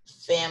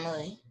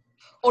 family.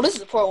 Oh, this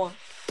is a poor one.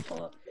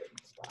 Hold up.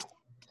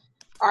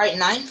 All right,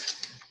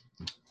 9th.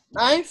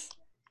 Ninth.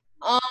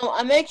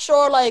 I make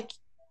sure like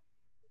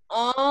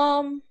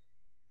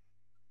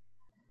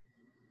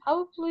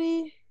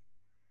probably.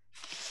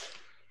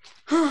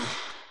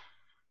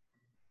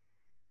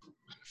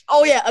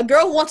 Oh yeah, a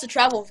girl who wants to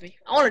travel with me.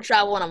 I want to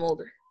travel when I'm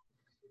older.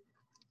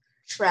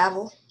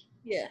 Travel.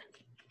 Yeah,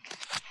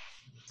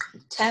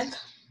 10th.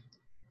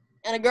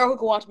 and a girl who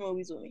can watch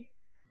movies with me.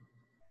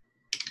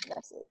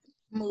 That's it.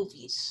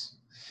 Movies.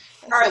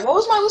 That's All right, it. what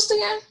was my list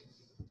again?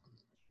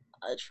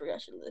 I just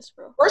forgot your list,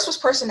 bro. First was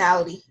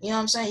personality. You know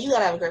what I'm saying? You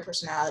gotta have a great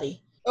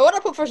personality. Oh, what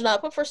did I put personality?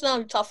 I put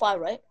personality top 5,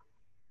 right?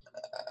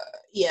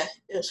 Yeah,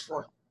 it was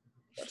 4.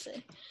 Let's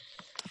see.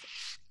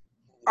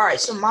 All right,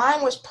 so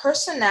mine was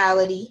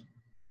personality,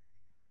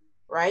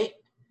 right?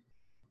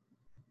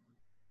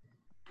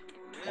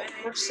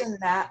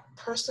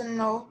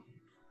 Personality.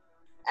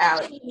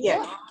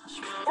 Yeah.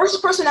 First was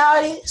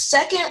personality.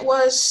 Second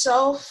was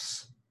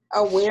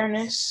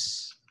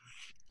self-awareness,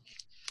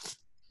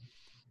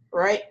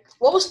 right?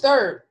 What was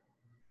third?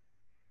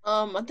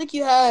 I think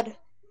you had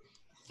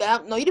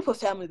no, you didn't put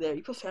family there.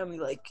 You put family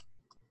like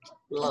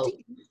Low.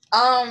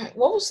 What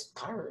was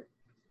third?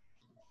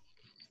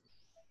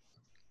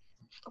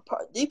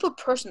 you put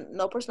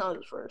personality was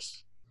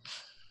first.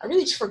 I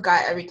really just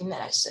forgot everything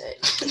that I said.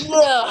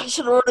 Yeah, I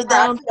should have wrote it All right,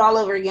 down. I'll do it all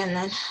over again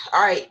then.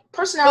 All right,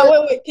 personality.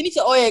 Wait. Can you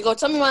say? Oh yeah, go.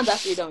 Tell me mine's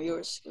after you're done with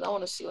yours, because I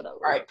want to see what I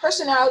wrote. All right,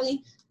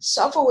 personality,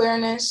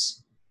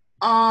 self-awareness.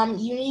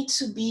 You need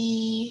to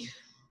be,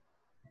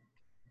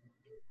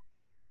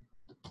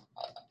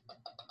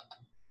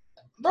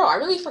 bro. I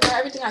really forgot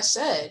everything I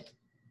said.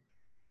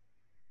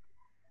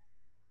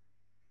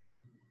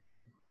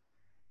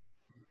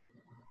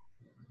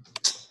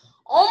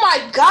 Oh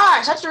my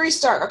gosh, I have to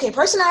restart. Okay,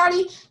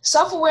 personality,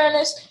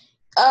 self-awareness.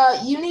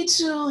 You need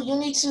to.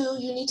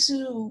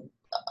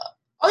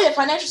 Oh yeah,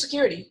 financial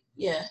security.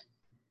 Yeah,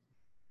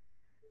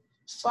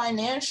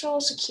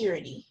 financial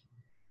security.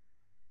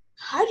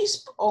 How do you?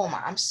 Oh my,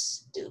 I'm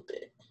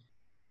stupid.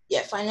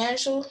 Yeah,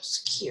 financial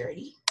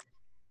security.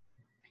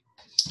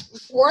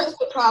 Fourth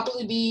would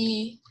probably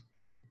be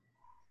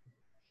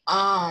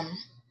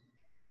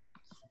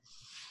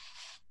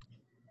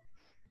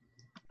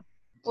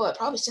what?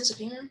 Probably sense of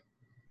humor.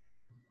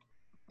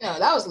 No,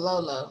 that was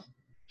low.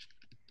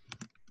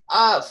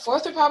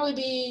 Fourth would probably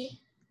be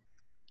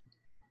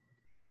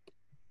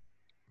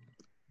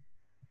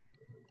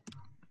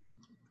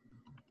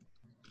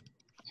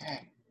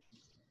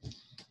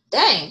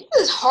dang,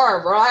 this is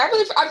hard, bro.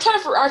 I'm trying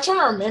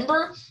to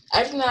remember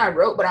everything that I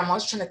wrote, but I'm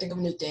also trying to think of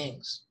new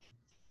things.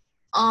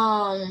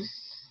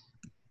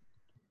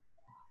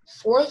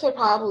 Fourth would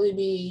probably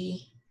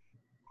be.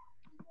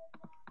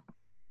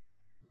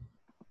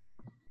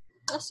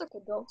 That's like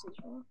adults,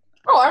 bro.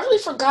 Oh, I really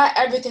forgot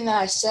everything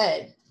that I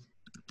said.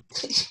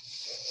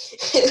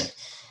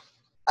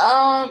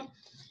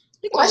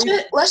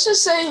 Let's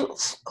just say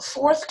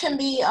fourth can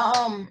be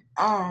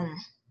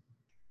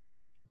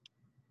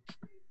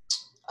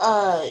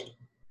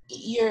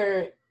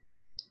your,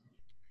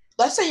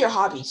 let's say your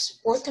hobbies.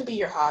 Fourth can be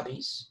your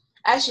hobbies.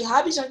 Actually,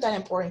 hobbies aren't that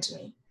important to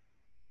me.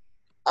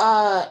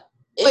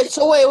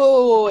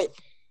 Wait.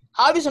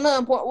 Hobbies are not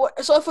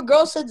important. So if a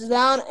girl sits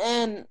down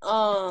and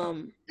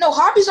no,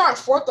 hobbies aren't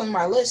fourth on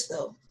my list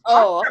though.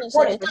 Oh, I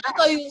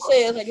thought you would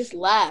say it's like it's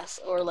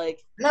last or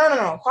like.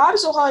 No.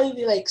 Hobbies will probably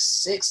be like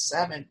 6,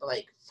 7, but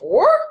like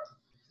 4.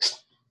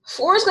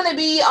 4 is gonna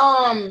be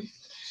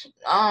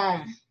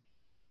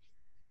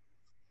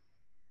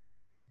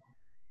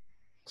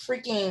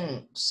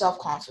freaking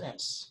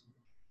self-confidence.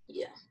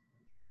 Yeah.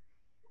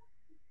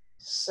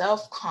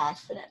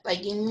 Self-confident.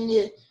 Like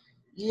you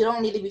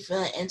don't need to be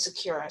feeling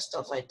insecure and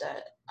stuff like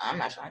that. I'm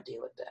not trying to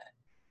deal with that.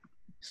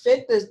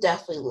 5th is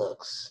definitely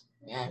looks.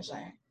 You know what I'm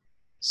saying?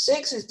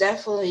 6 is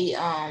definitely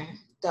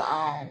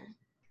the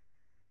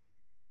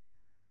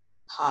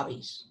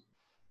hobbies.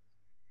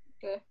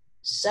 Okay.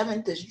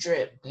 7th is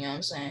drip, you know what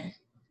I'm saying?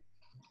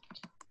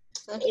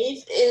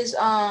 8th is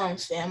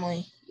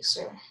family, yes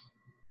sir.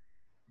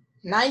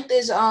 9th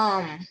is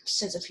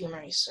sense of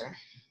humor, yes sir.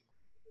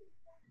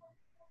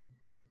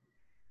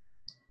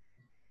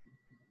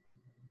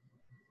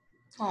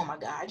 Oh my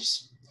god, I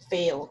just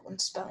failed when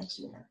spelling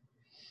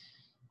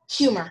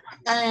humor.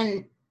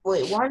 And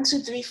wait, 1, 2,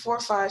 3, 4,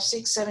 5,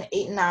 6, 7,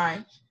 8,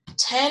 9.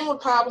 10 would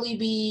probably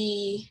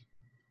be,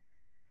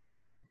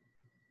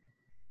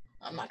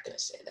 I'm not gonna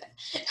say that.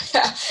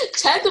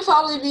 10th would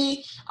probably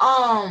be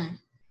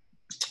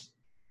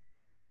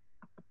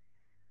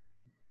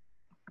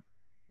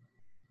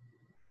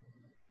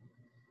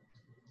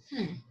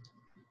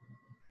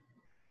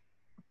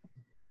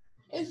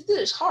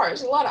It's hard.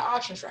 There's a lot of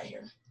options right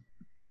here.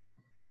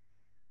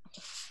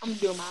 I'm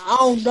doing my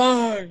own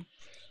darn.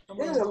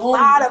 There's a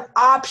lot of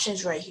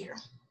options right here.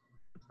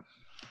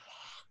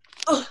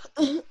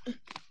 I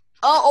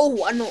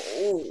know.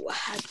 Oh,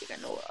 I think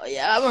I know.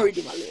 Yeah, I'm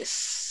already my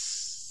list.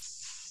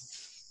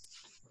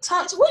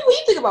 What do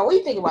you think about? What do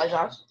you think about,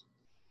 Josh?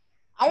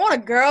 I want a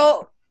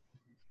girl,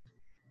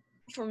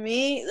 for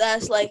me,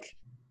 that's like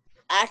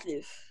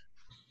active.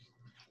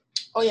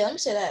 Oh yeah, let me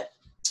say that.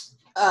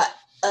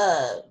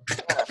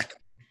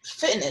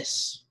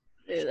 Fitness.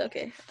 Dude,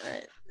 okay.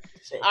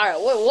 All right.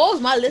 What was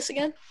my list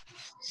again?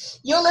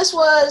 Your list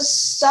was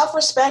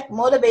self-respect,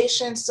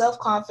 motivation,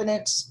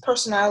 self-confidence,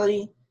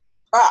 personality.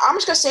 I'm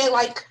just gonna say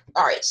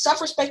all right,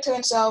 self-respect to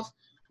himself,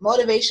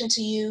 motivation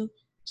to you,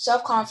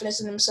 self-confidence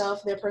in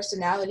himself, their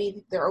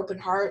personality, their open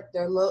heart,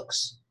 their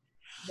looks,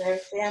 their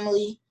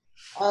family.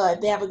 If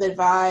they have a good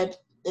vibe,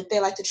 if they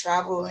like to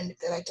travel, and if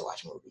they like to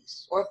watch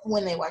movies, or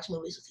when they watch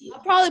movies with you.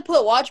 I'll probably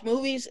put watch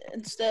movies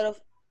instead of.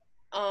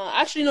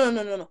 Actually,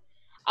 no.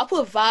 I'll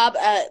put vibe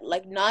at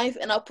like 9th,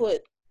 and I'll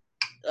put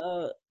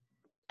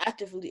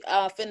actively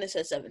fitness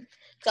at 7.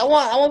 Cause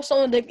I want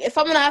someone to, if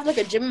I'm gonna have like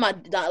a gym in my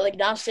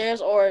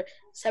downstairs or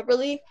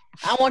separately,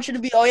 I want you to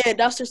be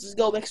downstairs. Let's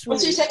go make smoothies.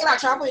 So you taking out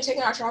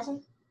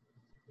travel?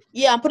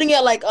 Yeah, I'm putting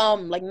it like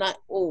 9.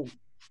 Oh,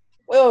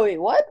 wait.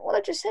 What did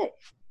I just say?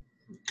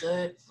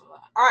 Good.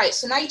 All right,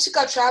 so now you took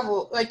out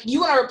travel. Like,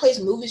 you want to replace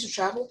movies with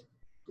travel?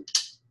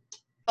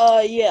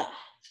 Yeah.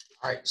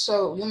 All right,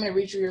 so you want me to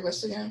read you your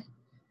list again?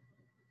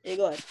 Yeah,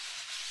 go ahead.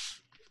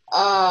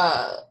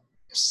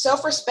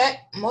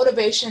 Self-respect,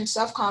 motivation,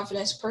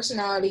 self-confidence,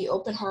 personality,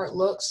 open heart,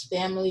 looks,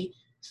 family,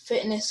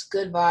 fitness,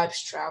 good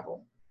vibes,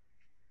 travel.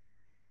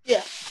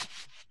 Yeah.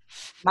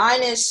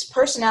 Mine is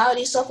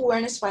personality,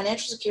 self-awareness,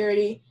 financial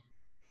security,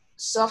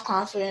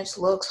 self-confidence,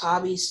 looks,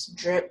 hobbies,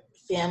 drip,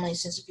 family,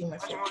 sense of humor,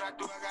 fitness.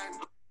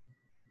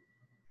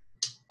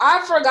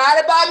 I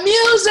forgot about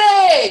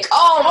music.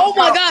 Oh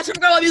my gosh, I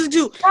forgot about music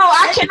too. Bro,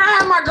 I cannot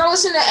have my girl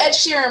listen to Ed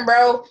Sheeran,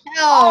 bro.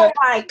 No. Oh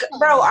my god,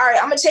 bro. All right,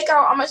 I'm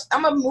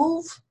gonna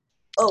move.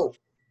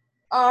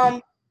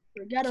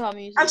 Forget about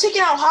music. I'm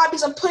taking out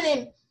hobbies. I'm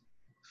putting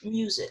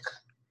music,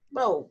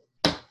 bro.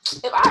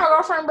 If I have a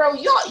girlfriend, bro,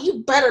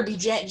 you better be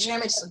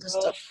jamming some good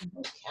stuff.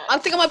 I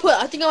think I might put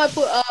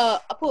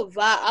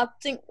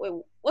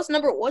vibe. What's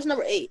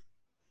number 8?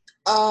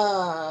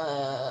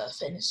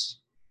 Fitness.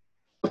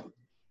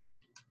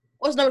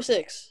 What's number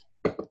 6?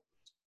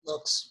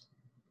 Looks.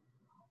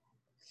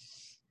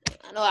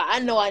 I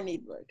know I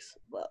need looks,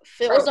 but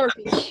what's number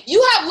 5?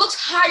 You have looks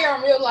higher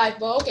in real life,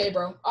 bro. Okay,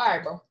 bro. All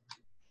right, bro.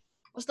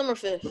 What's number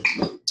 5?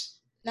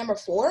 Number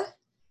 4?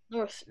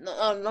 Number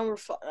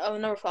 5.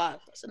 I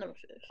said number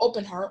 5.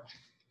 Open heart.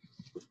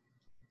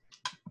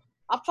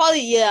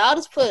 I'll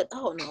just put.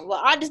 Oh no,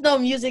 well, I just know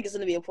music is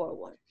gonna be a important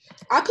one.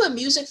 I put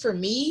music for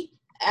me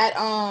at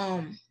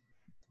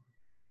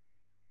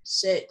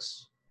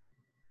 6.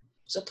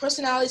 So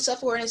personality,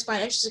 self-awareness,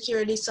 financial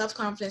security,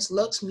 self-confidence,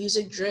 looks,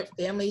 music, drip,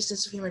 family,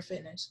 sense of humor,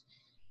 fitness.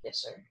 Yes,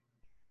 sir.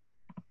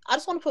 I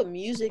just want to put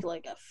music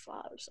like at 5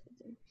 or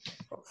something,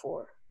 or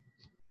 4.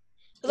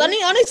 Cause I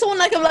need someone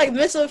that can like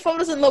miss if I'm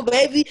listening to Lil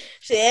Baby.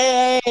 Say,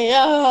 hey,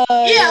 yeah,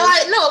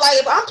 like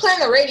if I'm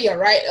playing the radio,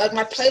 right? Like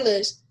my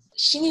playlist,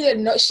 she needed to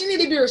know. She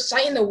needed to be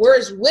reciting the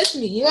words with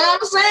me. You know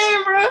what I'm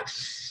saying, bro?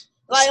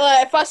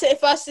 Like if I say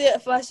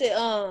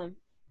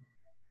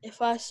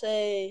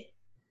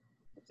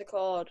what's it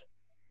called?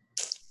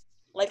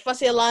 Like if I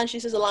say a line, she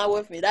says a line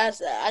with me.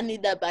 I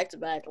need that back to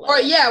back. Or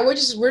yeah, we're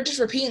just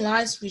repeating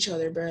lines to each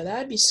other, bro.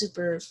 That'd be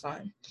super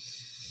fun.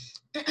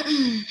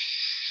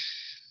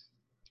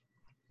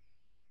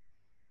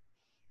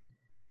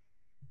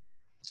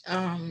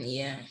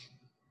 Yeah.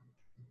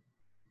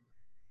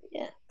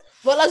 Yeah.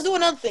 But let's do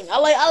another thing. I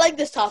like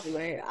this topic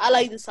right here. I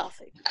like this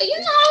topic. You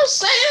know what I'm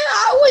saying?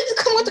 I always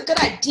come with the good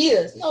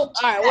ideas. No. All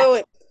right,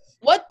 wait.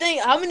 What thing?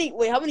 How many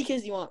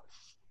kids do you want?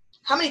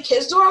 How many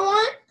kids do I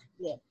want?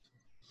 Yeah.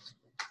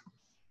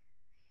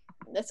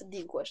 That's a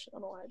deep question. I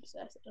don't know why I just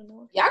asked it. I don't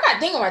know. Yeah, I gotta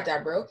think about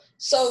that, bro.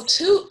 So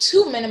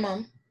two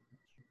minimum.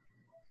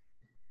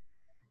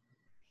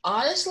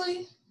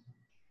 Honestly,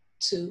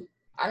 2.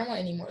 I don't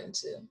want any more than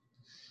 2.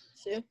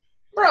 2?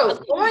 Bro,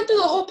 going through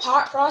the whole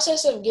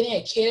process of getting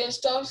a kid and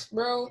stuff,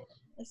 bro.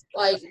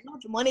 Like, you know how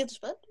much money to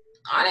spend?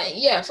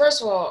 Yeah,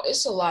 first of all,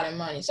 it's a lot of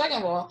money. Second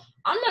of all,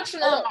 I'm not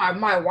trying to have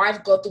my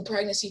wife go through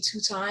pregnancy 2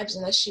 times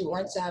unless she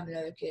wants to have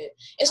another kid.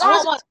 It's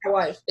not my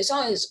wife. It's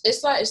not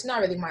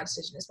really my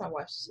decision. It's my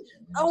wife's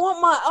decision. I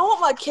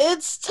want my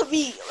kids to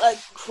be like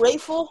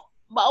grateful,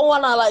 but I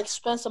want to like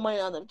spend some money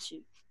on them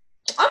too.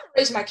 I'm gonna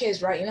raise my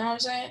kids right, you know what I'm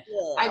saying?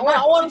 Yeah. I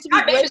want them to be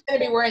my baby's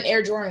gonna be wearing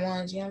Air Jordan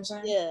 1s, you know what I'm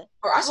saying? Yeah.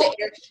 Or I say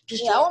Air,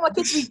 just I want my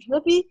kids to be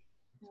drippy,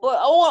 but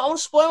I want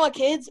to spoil my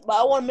kids, but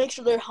I want to make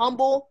sure they're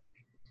humble,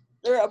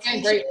 they're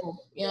appreciative, grateful.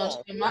 You know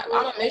what I'm saying? I'm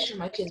gonna make sure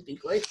my kids be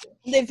grateful.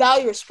 They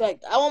value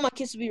respect. I want my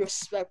kids to be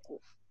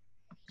respectful.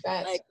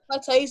 Facts. Like if I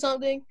tell you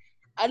something,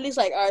 at least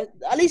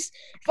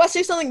if I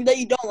say something that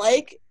you don't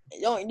like,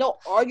 don't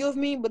argue with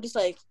me, but just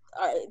like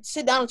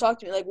sit down and talk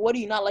to me. Like, what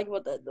do you not like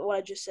about what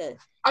I just said?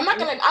 I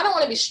don't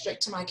want to be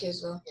strict to my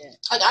kids though. Yeah.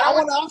 Like I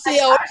don't want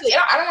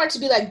it to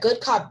be like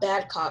good cop,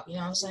 bad cop. You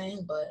know what I'm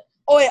saying? But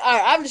all right, I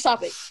have this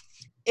topic.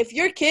 If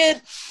your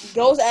kid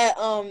goes at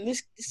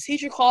this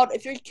teacher called,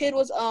 if your kid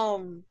was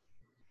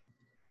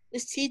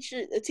the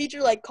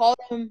teacher like called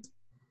him,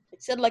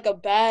 said like a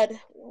bad.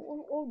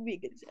 What would be a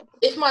good example?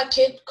 If my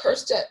kid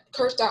cursed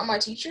out my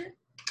teacher.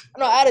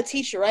 No, at a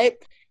teacher, right?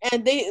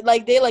 And they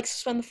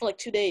suspend them for like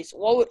 2 days.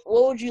 What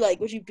would you like?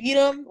 Would you beat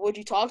him? Would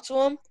you talk to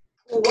him?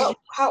 Well,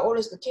 how old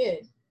is the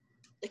kid?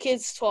 The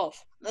kid's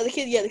 12. No, the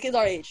kid's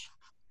our age.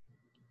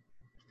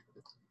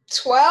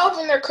 12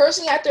 and they're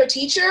cursing at their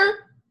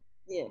teacher?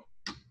 Yeah.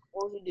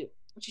 What would you do?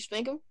 Would you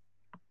spank him?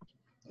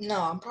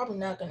 No, I'm probably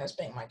not gonna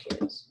spank my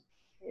kids.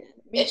 Yeah,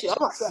 me too. I'm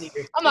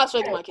not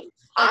spanking my kids.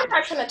 I'm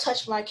not trying to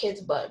touch my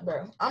kid's butt,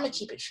 bro. I'm gonna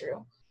keep it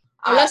true.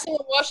 Unless they're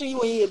watching you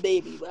when you're a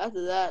baby, but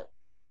after that.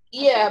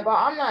 Yeah, but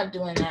I'm not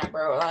doing that,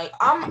 bro. Like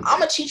I'm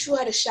gonna teach you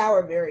how to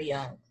shower very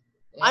young.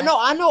 You know?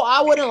 I know.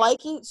 I wouldn't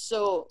like it,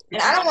 so.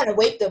 And I don't want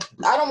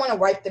to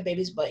wipe the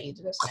baby's butt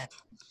either. That's not.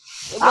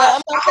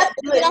 But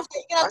you're gonna have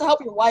to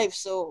help your wife,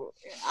 so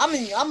I'm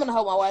gonna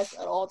help my wife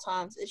at all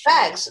times.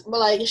 Facts, but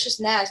like it's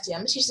just nasty. I'm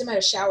gonna teach them how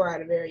to shower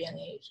at a very young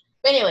age.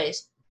 But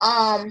anyways,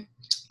 I'd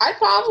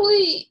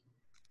probably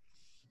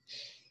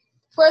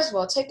first of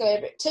all take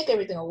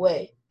everything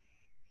away.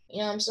 You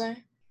know what I'm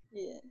saying?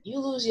 Yeah. You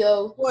lose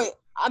your. Wait,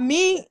 all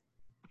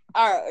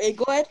right.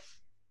 Go ahead.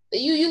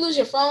 You lose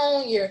your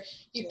phone, your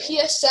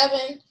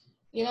PS7.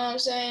 You know what I'm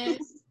saying?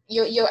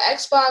 Your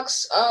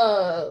Xbox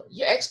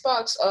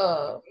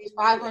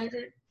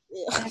 500,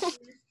 yeah.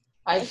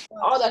 like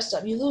all that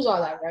stuff. You lose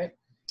all that, right?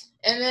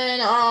 And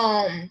then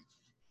I'd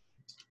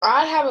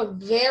have a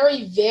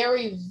very,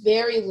 very,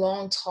 very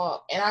long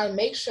talk, and I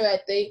make sure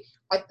that they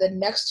like the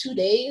next 2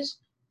 days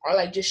are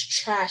like just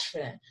trash for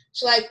them.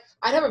 So like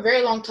I'd have a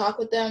very long talk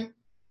with them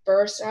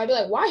first, and I'd be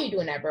like, "Why are you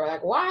doing that, bro?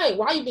 Like why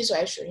are you being so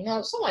extra? You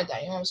know, something like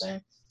that. You know what I'm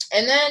saying?"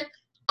 And then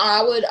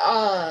I would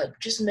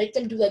just make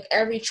them do like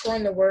every chore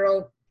in the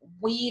world.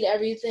 Weed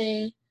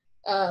everything,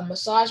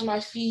 massage my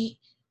feet,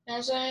 you know what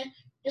I'm saying?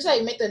 Just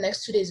like make the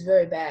next 2 days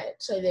very bad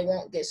so they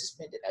won't get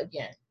suspended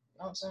again. You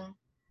know what I'm saying?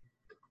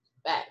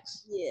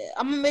 Facts. Yeah,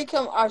 I'm gonna make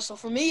him. All right, so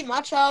for me,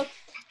 my child,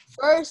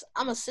 first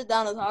I'm gonna sit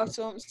down and talk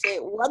to him and say,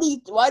 why do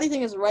you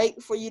think it's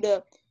right for you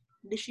to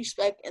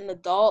disrespect an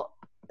adult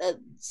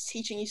that's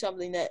teaching you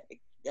something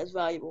that's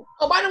valuable?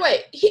 Oh, by the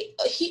way, he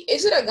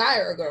is it a guy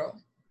or a girl?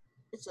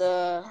 I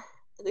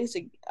think it's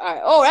all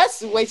right. Oh,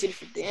 that's way too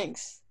different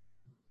things.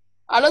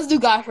 All right, let's do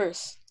guy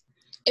first.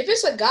 If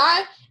it's a guy,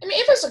 I mean,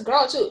 if it's a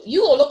girl too,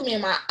 you gonna look me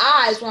in my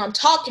eyes when I'm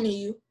talking to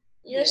you.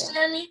 You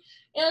understand me?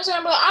 You know what I'm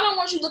saying? But I don't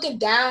want you looking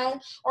down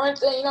or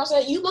anything. You know what I'm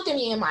saying? You look at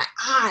me in my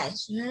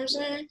eyes. You know what I'm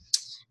saying?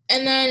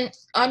 And then,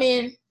 I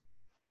mean,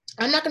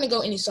 I'm not gonna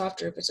go any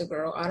softer if it's a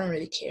girl. I don't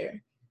really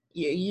care.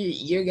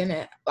 You're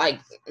gonna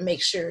like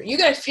make sure you're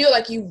gonna feel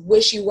like you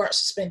wish you weren't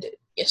suspended.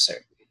 Yes, sir.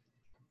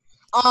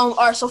 All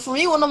right. So for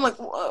me, when I'm like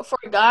for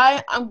a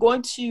guy, I'm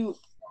gonna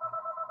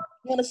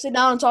sit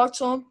down and talk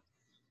to him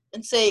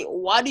and say,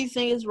 why do you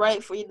think it's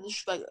right for you to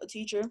disrespect a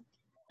teacher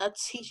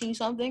that's teaching you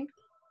something?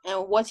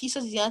 And once he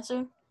says the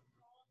answer,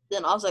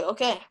 then I was like,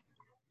 okay,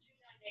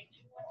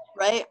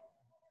 right?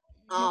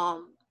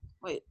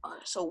 Wait.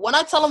 So when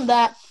I tell him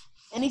that,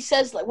 and he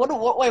says like,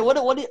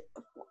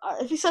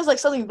 if he says like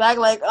something back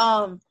like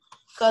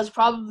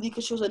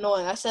because she was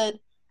annoying. I said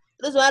it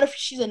doesn't matter if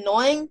she's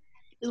annoying.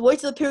 Just wait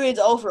till the period's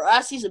over. Or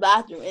ask to use the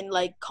bathroom and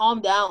like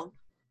calm down.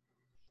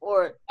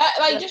 Or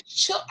like just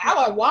chill out.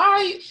 Like, why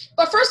are you?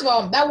 But first of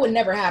all, that would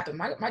never happen.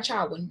 My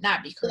child would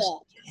not be cursed. Yeah.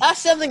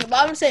 That's something. But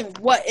I'm saying,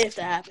 what if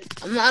that happened?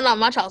 I'm not.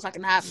 My child's not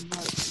gonna happen.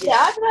 But, Yeah,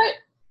 I'd be like,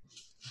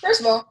 first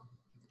of all,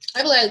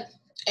 I'd be like,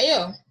 hey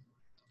yo.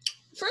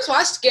 First of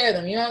all, I scare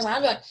them. You know what I'm saying?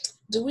 I'd be like,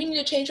 do we need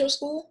to change your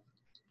school?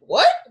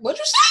 What? What'd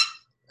you say?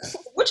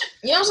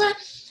 You know what I'm saying?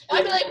 And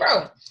I'd be like,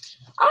 bro,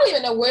 I don't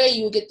even know where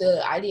you would get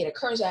the idea to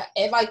curse at.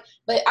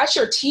 But at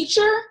your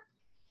teacher,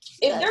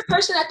 if they're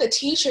cursing at the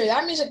teacher,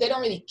 that means that they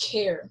don't really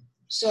care.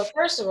 So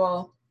first of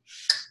all,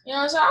 you know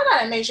what I'm saying? I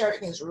gotta make sure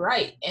everything's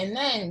right, and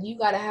then you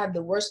gotta have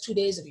the worst 2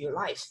 days of your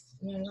life.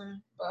 You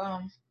know what I'm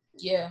saying?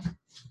 Yeah.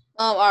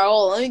 All right,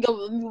 hold on. Let me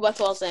go back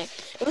to what I was saying.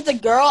 If it's a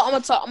girl, I'm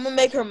gonna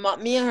make her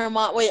mom, me and her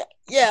mom. Wait,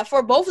 yeah.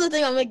 For both of the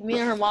things, I'm gonna make me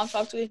and her mom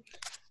talk to me.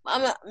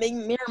 I'm gonna make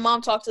me and her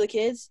mom talk to the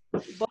kids.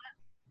 But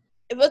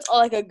if it's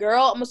like a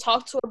girl, I'm gonna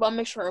talk to her, but I'll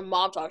make sure her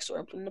mom talks to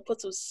her and put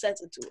some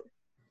sense into her.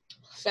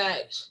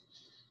 Facts.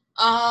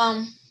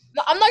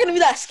 No, I'm not gonna be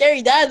that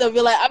scary dad though.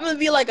 I'm gonna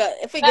be like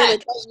if we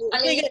get it.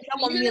 I mean,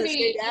 you're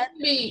gonna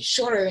be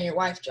shorter than your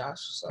wife, Josh.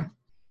 So,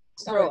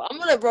 bro, I'm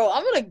like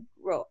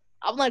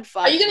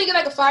 5. Are you gonna get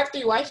like a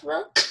 5'3" wife,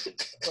 bro?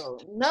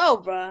 Bro, no,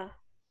 bro.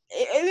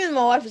 Even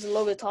my wife is a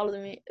little bit taller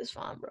than me. It's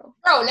fine, bro.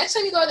 Bro, next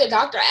time you go to the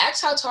doctor,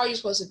 ask how tall you're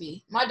supposed to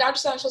be. My doctor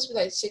said I'm supposed to be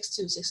like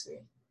 6'2",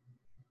 6'3".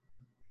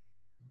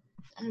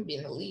 I'm gonna be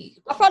in the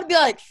league. I'll probably be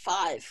like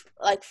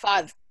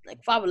 5'11"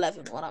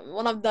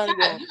 when I'm done.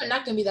 Yeah, you're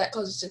not gonna be that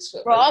close to 6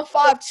 foot, bro. I'm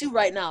 5'2"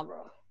 right now,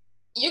 bro.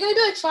 You're gonna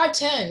be like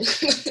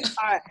 5'10".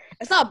 All right,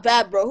 it's not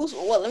bad, bro.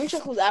 Let me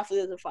check who's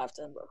athlete is at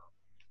 5'10", bro.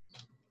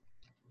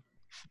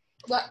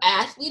 What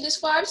athlete is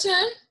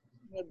 5'10"?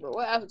 Yeah, bro.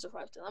 What athletes are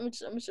 5'10"?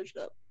 Let me search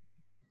it up.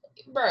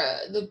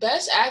 Bruh, the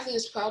best athlete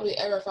is probably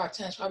ever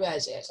 5'10" is probably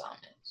Isaiah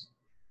Thomas.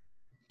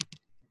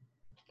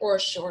 Or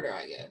shorter,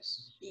 I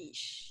guess.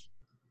 Yeesh.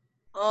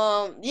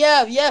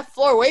 Yeah,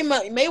 Floyd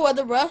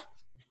Mayweather, bro.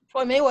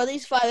 Floyd Mayweather,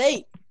 he's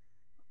 5'8".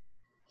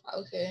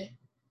 Okay.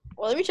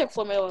 Well, let me check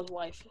Floyd Mayweather's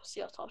wife.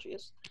 See how tall she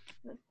is.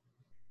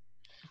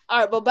 All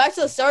right, but back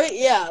to the story.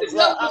 Yeah. There's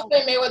no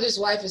way Mayweather's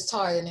wife is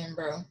taller than him,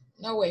 bro.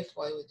 No way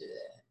Floyd would do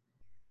that.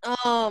 I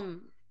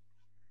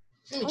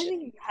don't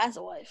think he has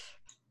a wife.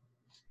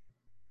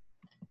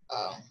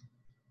 Oh.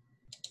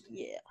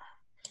 Yeah.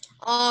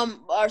 All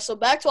right, so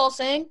back to what I was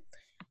saying.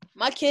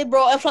 My kid,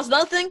 bro, and plus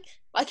another thing,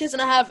 my kid's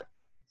gonna have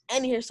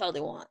any hairstyle they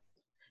want.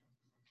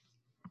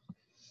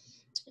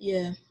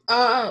 Yeah.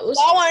 I don't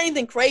want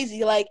anything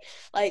crazy like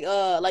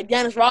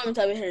Dennis Rodman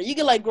type of hair. You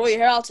can like grow your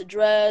hair out to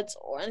dreads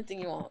or anything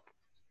you want.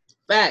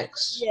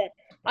 Facts. Yeah.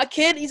 My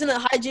kid, he's in the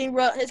hygiene,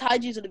 bro. His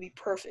hygiene's gonna be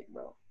perfect,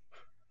 bro.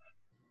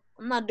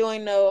 I'm not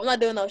doing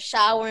no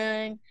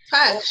showering.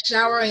 Facts.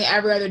 Showering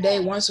every other day,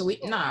 once a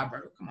week. Nah,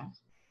 bro. Come on.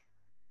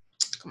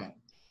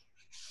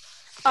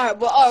 All right,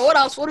 what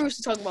else? What are we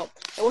talking about?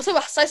 What type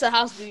of size of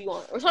house do you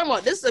want? We're talking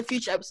about this is a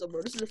future episode,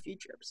 bro.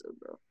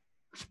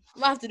 I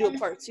might have to do a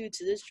part 2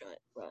 to this joint,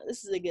 bro.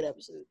 This is a good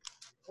episode.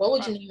 What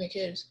would you name your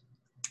kids?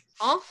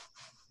 Huh?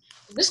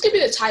 This could be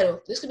the title.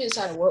 What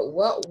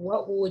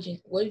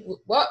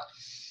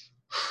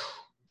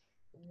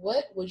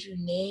would you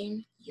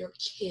name your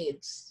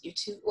kids? Your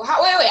two. Well,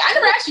 wait. I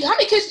never asked you. How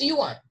many kids do you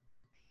want?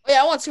 Oh,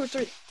 yeah, I want 2 or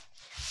 3.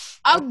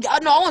 I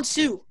want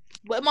 2.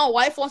 But if my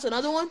wife wants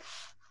another one,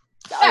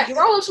 I'll give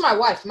it to my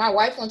wife. My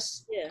wife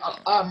wants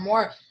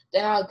more.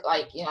 Then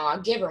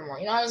I'll give her more.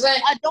 You know what I'm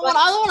saying? I don't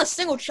want a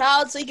single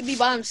child so he can be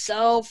by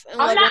himself.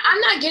 And I'm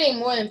not getting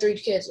more than 3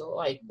 kids though.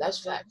 Like that's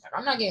fact.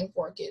 I'm not getting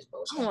 4 kids,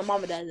 bro. I want my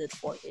mom and dad did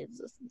 4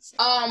 kids.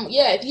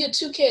 Yeah. If you had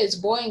 2 kids,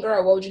 boy and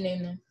girl, what would you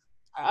name them?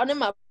 I'll name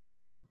my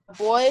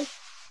boy.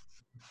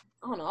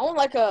 I don't know. I want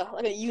like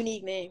a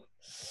unique name.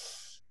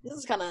 This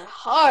is kind of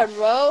hard,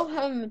 bro. I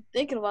haven't been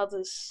thinking about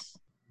this.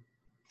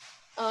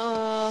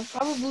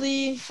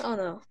 Probably I don't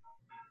know.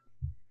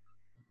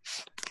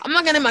 I'm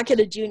not gonna name my kid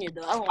a junior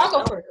though. I'll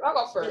go first.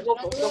 Go first.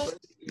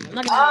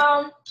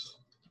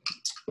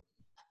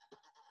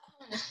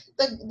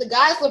 The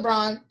guy's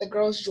LeBron, the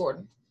girl's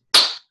Jordan.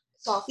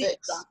 It's all fixed.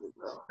 Exactly,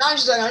 bro. No, I'm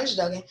just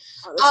joking.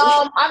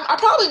 I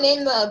probably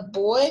named the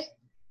boy.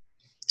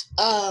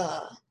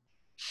 I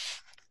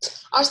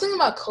was thinking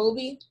about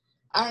Kobe.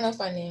 I don't know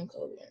if I named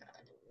Kobe or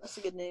not. That's a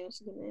good name.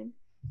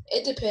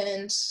 It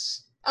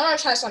depends. I'm not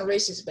trying to sound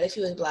racist, but if he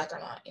was black or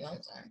not, you know what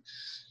I'm saying?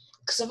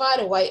 Because if I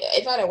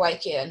had a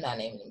white kid, I'm not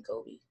naming him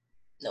Kobe.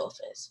 No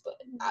offense, but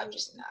I'm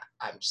just not.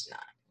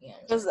 You know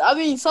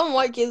because some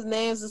white kids'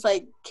 names is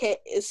like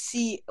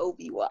Koby.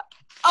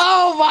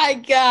 Oh my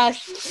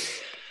gosh.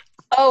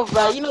 Oh,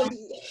 bro, you know.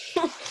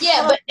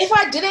 Yeah, but if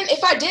I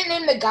didn't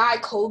name the guy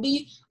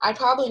Kobe, I'd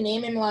probably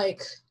name him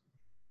like.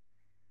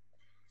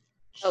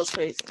 That was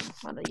crazy.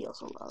 Why did you yell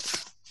so loud?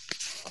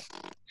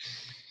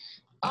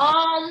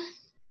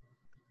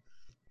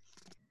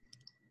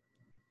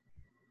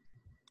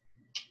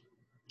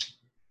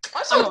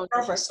 I start know. with the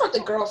girl first. Start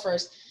with the girl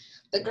first.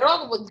 The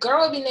girl would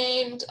be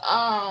named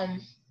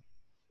I'm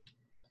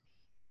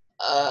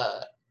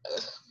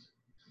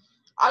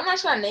not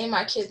trying to name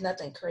my kids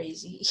nothing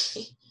crazy.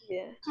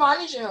 Yeah. Come on,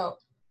 I need your help.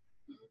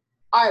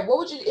 All right, what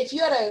would you if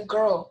you had a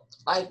girl?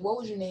 Like, what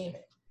would you name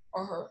it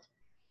or her?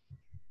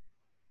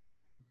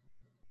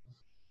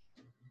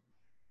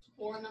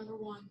 Or number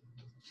one.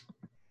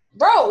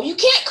 Bro, you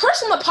can't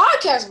curse on the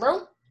podcast,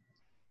 bro.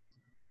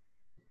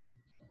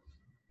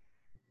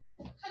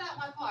 Cut out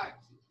my part.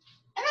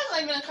 And that's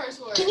not even a curse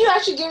word. Can you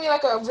actually give me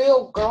like a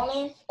real girl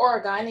name or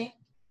a guy name?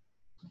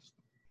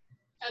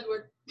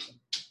 Edward.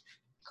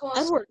 Come on,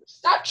 Edward.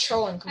 stop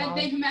trolling. Come I on.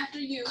 named him after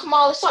you. Come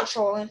on, let's stop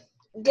trolling.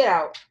 Get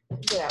out.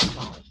 Get out.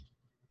 Come on.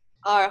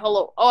 All right,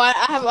 hello. Oh, I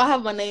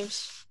have my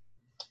names.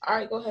 All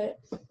right, go ahead.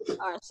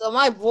 All right, so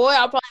my boy,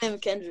 I'll probably name him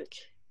Kendrick.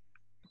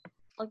 I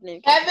like the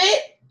name Kendrick. Have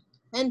it?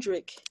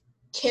 Kendrick.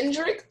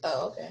 Kendrick?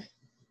 Oh, okay.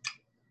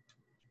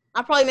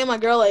 I'll probably name my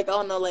girl like, I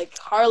don't know, like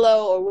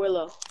Harlow or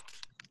Willow.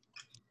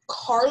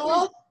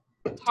 Carla?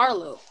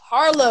 Harlow.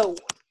 Harlow?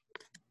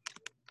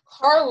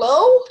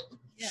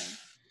 Yeah.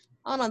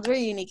 I don't know, it's a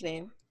very unique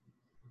name.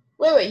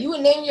 Wait. You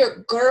would name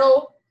your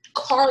girl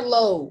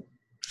Carlo.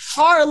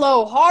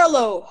 Harlow.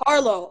 Harlow?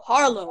 Oh,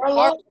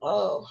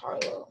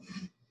 Harlow.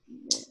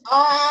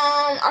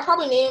 I'll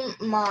probably name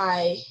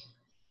my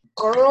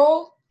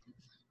girl,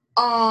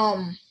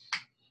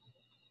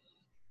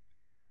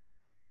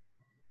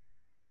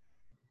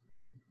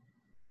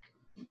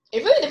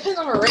 it really depends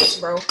on her race,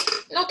 bro.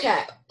 No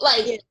cap.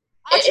 Like, Yeah.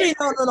 Actually,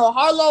 no.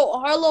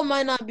 Harlow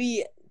might not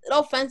be, no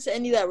offense to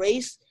any of that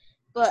race,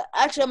 but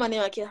actually I might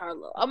name my kid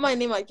Harlow. I'm not gonna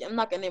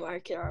name my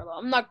kid Harlow.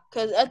 I'm not,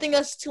 because I think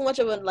that's too much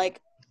of a,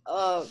 like,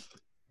 I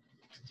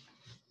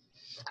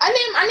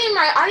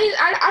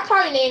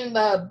probably named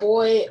the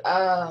boy,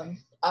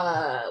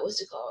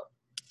 what's it called?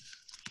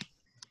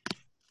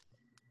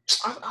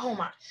 Oh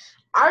my,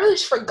 I really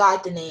just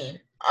forgot the name.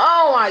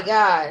 Oh my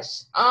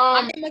gosh.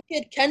 I named my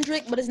kid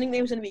Kendrick, but his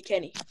nickname is gonna be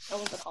Kenny. I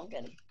want to call him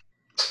Kenny.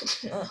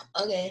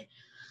 Okay.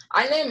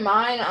 I named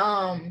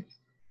mine,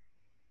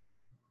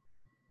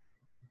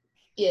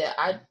 yeah,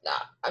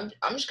 I'm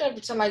just gonna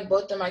pretend like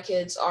both of my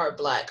kids are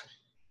black.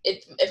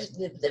 If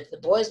the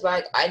boy's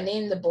black, I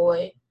name the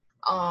boy,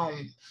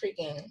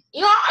 freaking,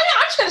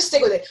 I'm just gonna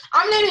stick with it.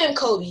 I'm naming him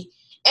Kobe,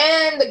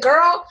 and the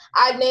girl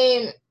I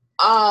name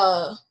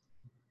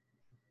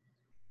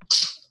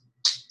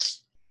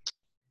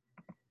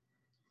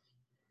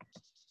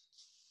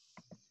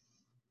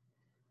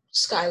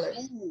Skylar.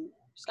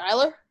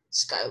 Skylar?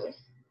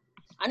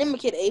 I named my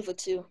kid Ava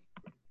too.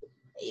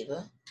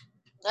 Ava.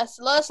 That's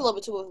a little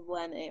bit too of a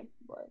bland name,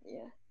 but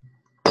yeah.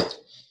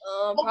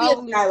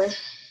 Probably Skylar.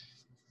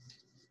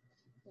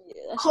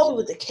 Yeah, that's Kobe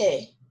with a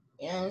K.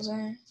 You know what I'm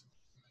saying?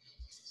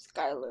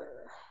 Skylar.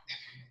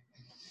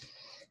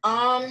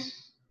 How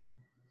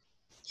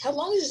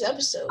long is this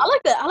episode? I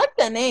like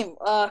that name.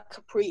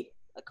 Capri.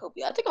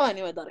 Kobe. I think I might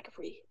name my daughter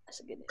Capri. That's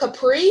a good name.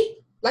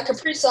 Capri? Like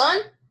Capri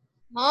Sun?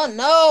 Oh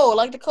no,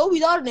 like the Kobe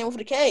daughter name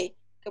with a K.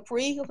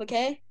 Capri with a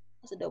K.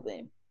 That's a dope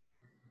name.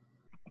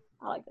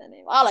 I like that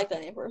name. I like that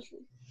name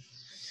personally.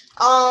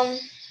 How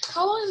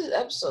long is this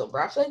episode,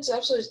 bro? I feel like this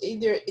episode is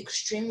either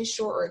extremely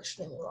short or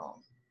extremely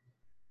long.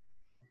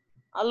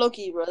 I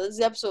low-key, bro.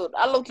 This episode,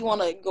 I low-key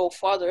want to go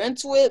farther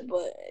into it,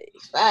 but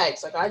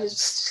Facts. Like, I just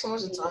so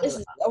much to talk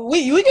about.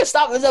 We can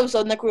stop this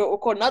episode and then we'll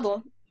record another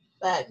one.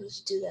 Facts. We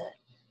should do that.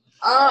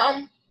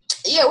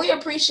 Yeah, we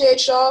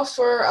appreciate y'all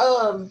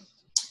for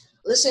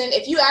listening.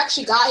 If you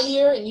actually got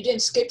here and you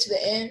didn't skip to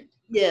the end,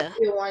 yeah,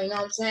 you know what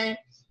I'm saying?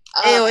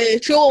 Hey,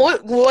 chill.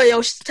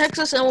 Yo, text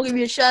us and we'll give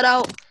you a shout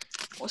out.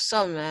 What's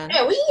up, man?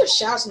 Yeah, we can give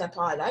shouts in that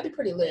pod. That'd be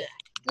pretty lit.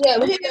 Yeah,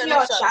 we can give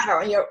y'all a shout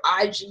out on your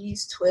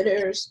IGs,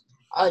 Twitters,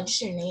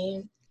 just your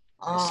name.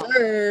 Yes,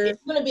 sir. If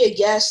you're gonna be a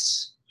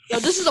guest. Yo,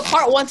 this is a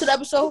part 1 to the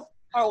episode.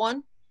 Part 1.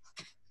 You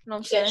know what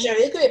I'm saying? Yeah,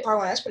 sure. It could be a part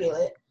 1. That's pretty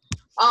lit.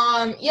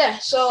 Yeah.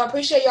 So I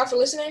appreciate y'all for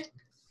listening.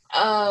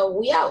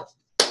 We out.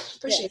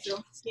 Appreciate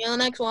you. See you on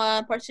the next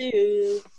one. Part 2.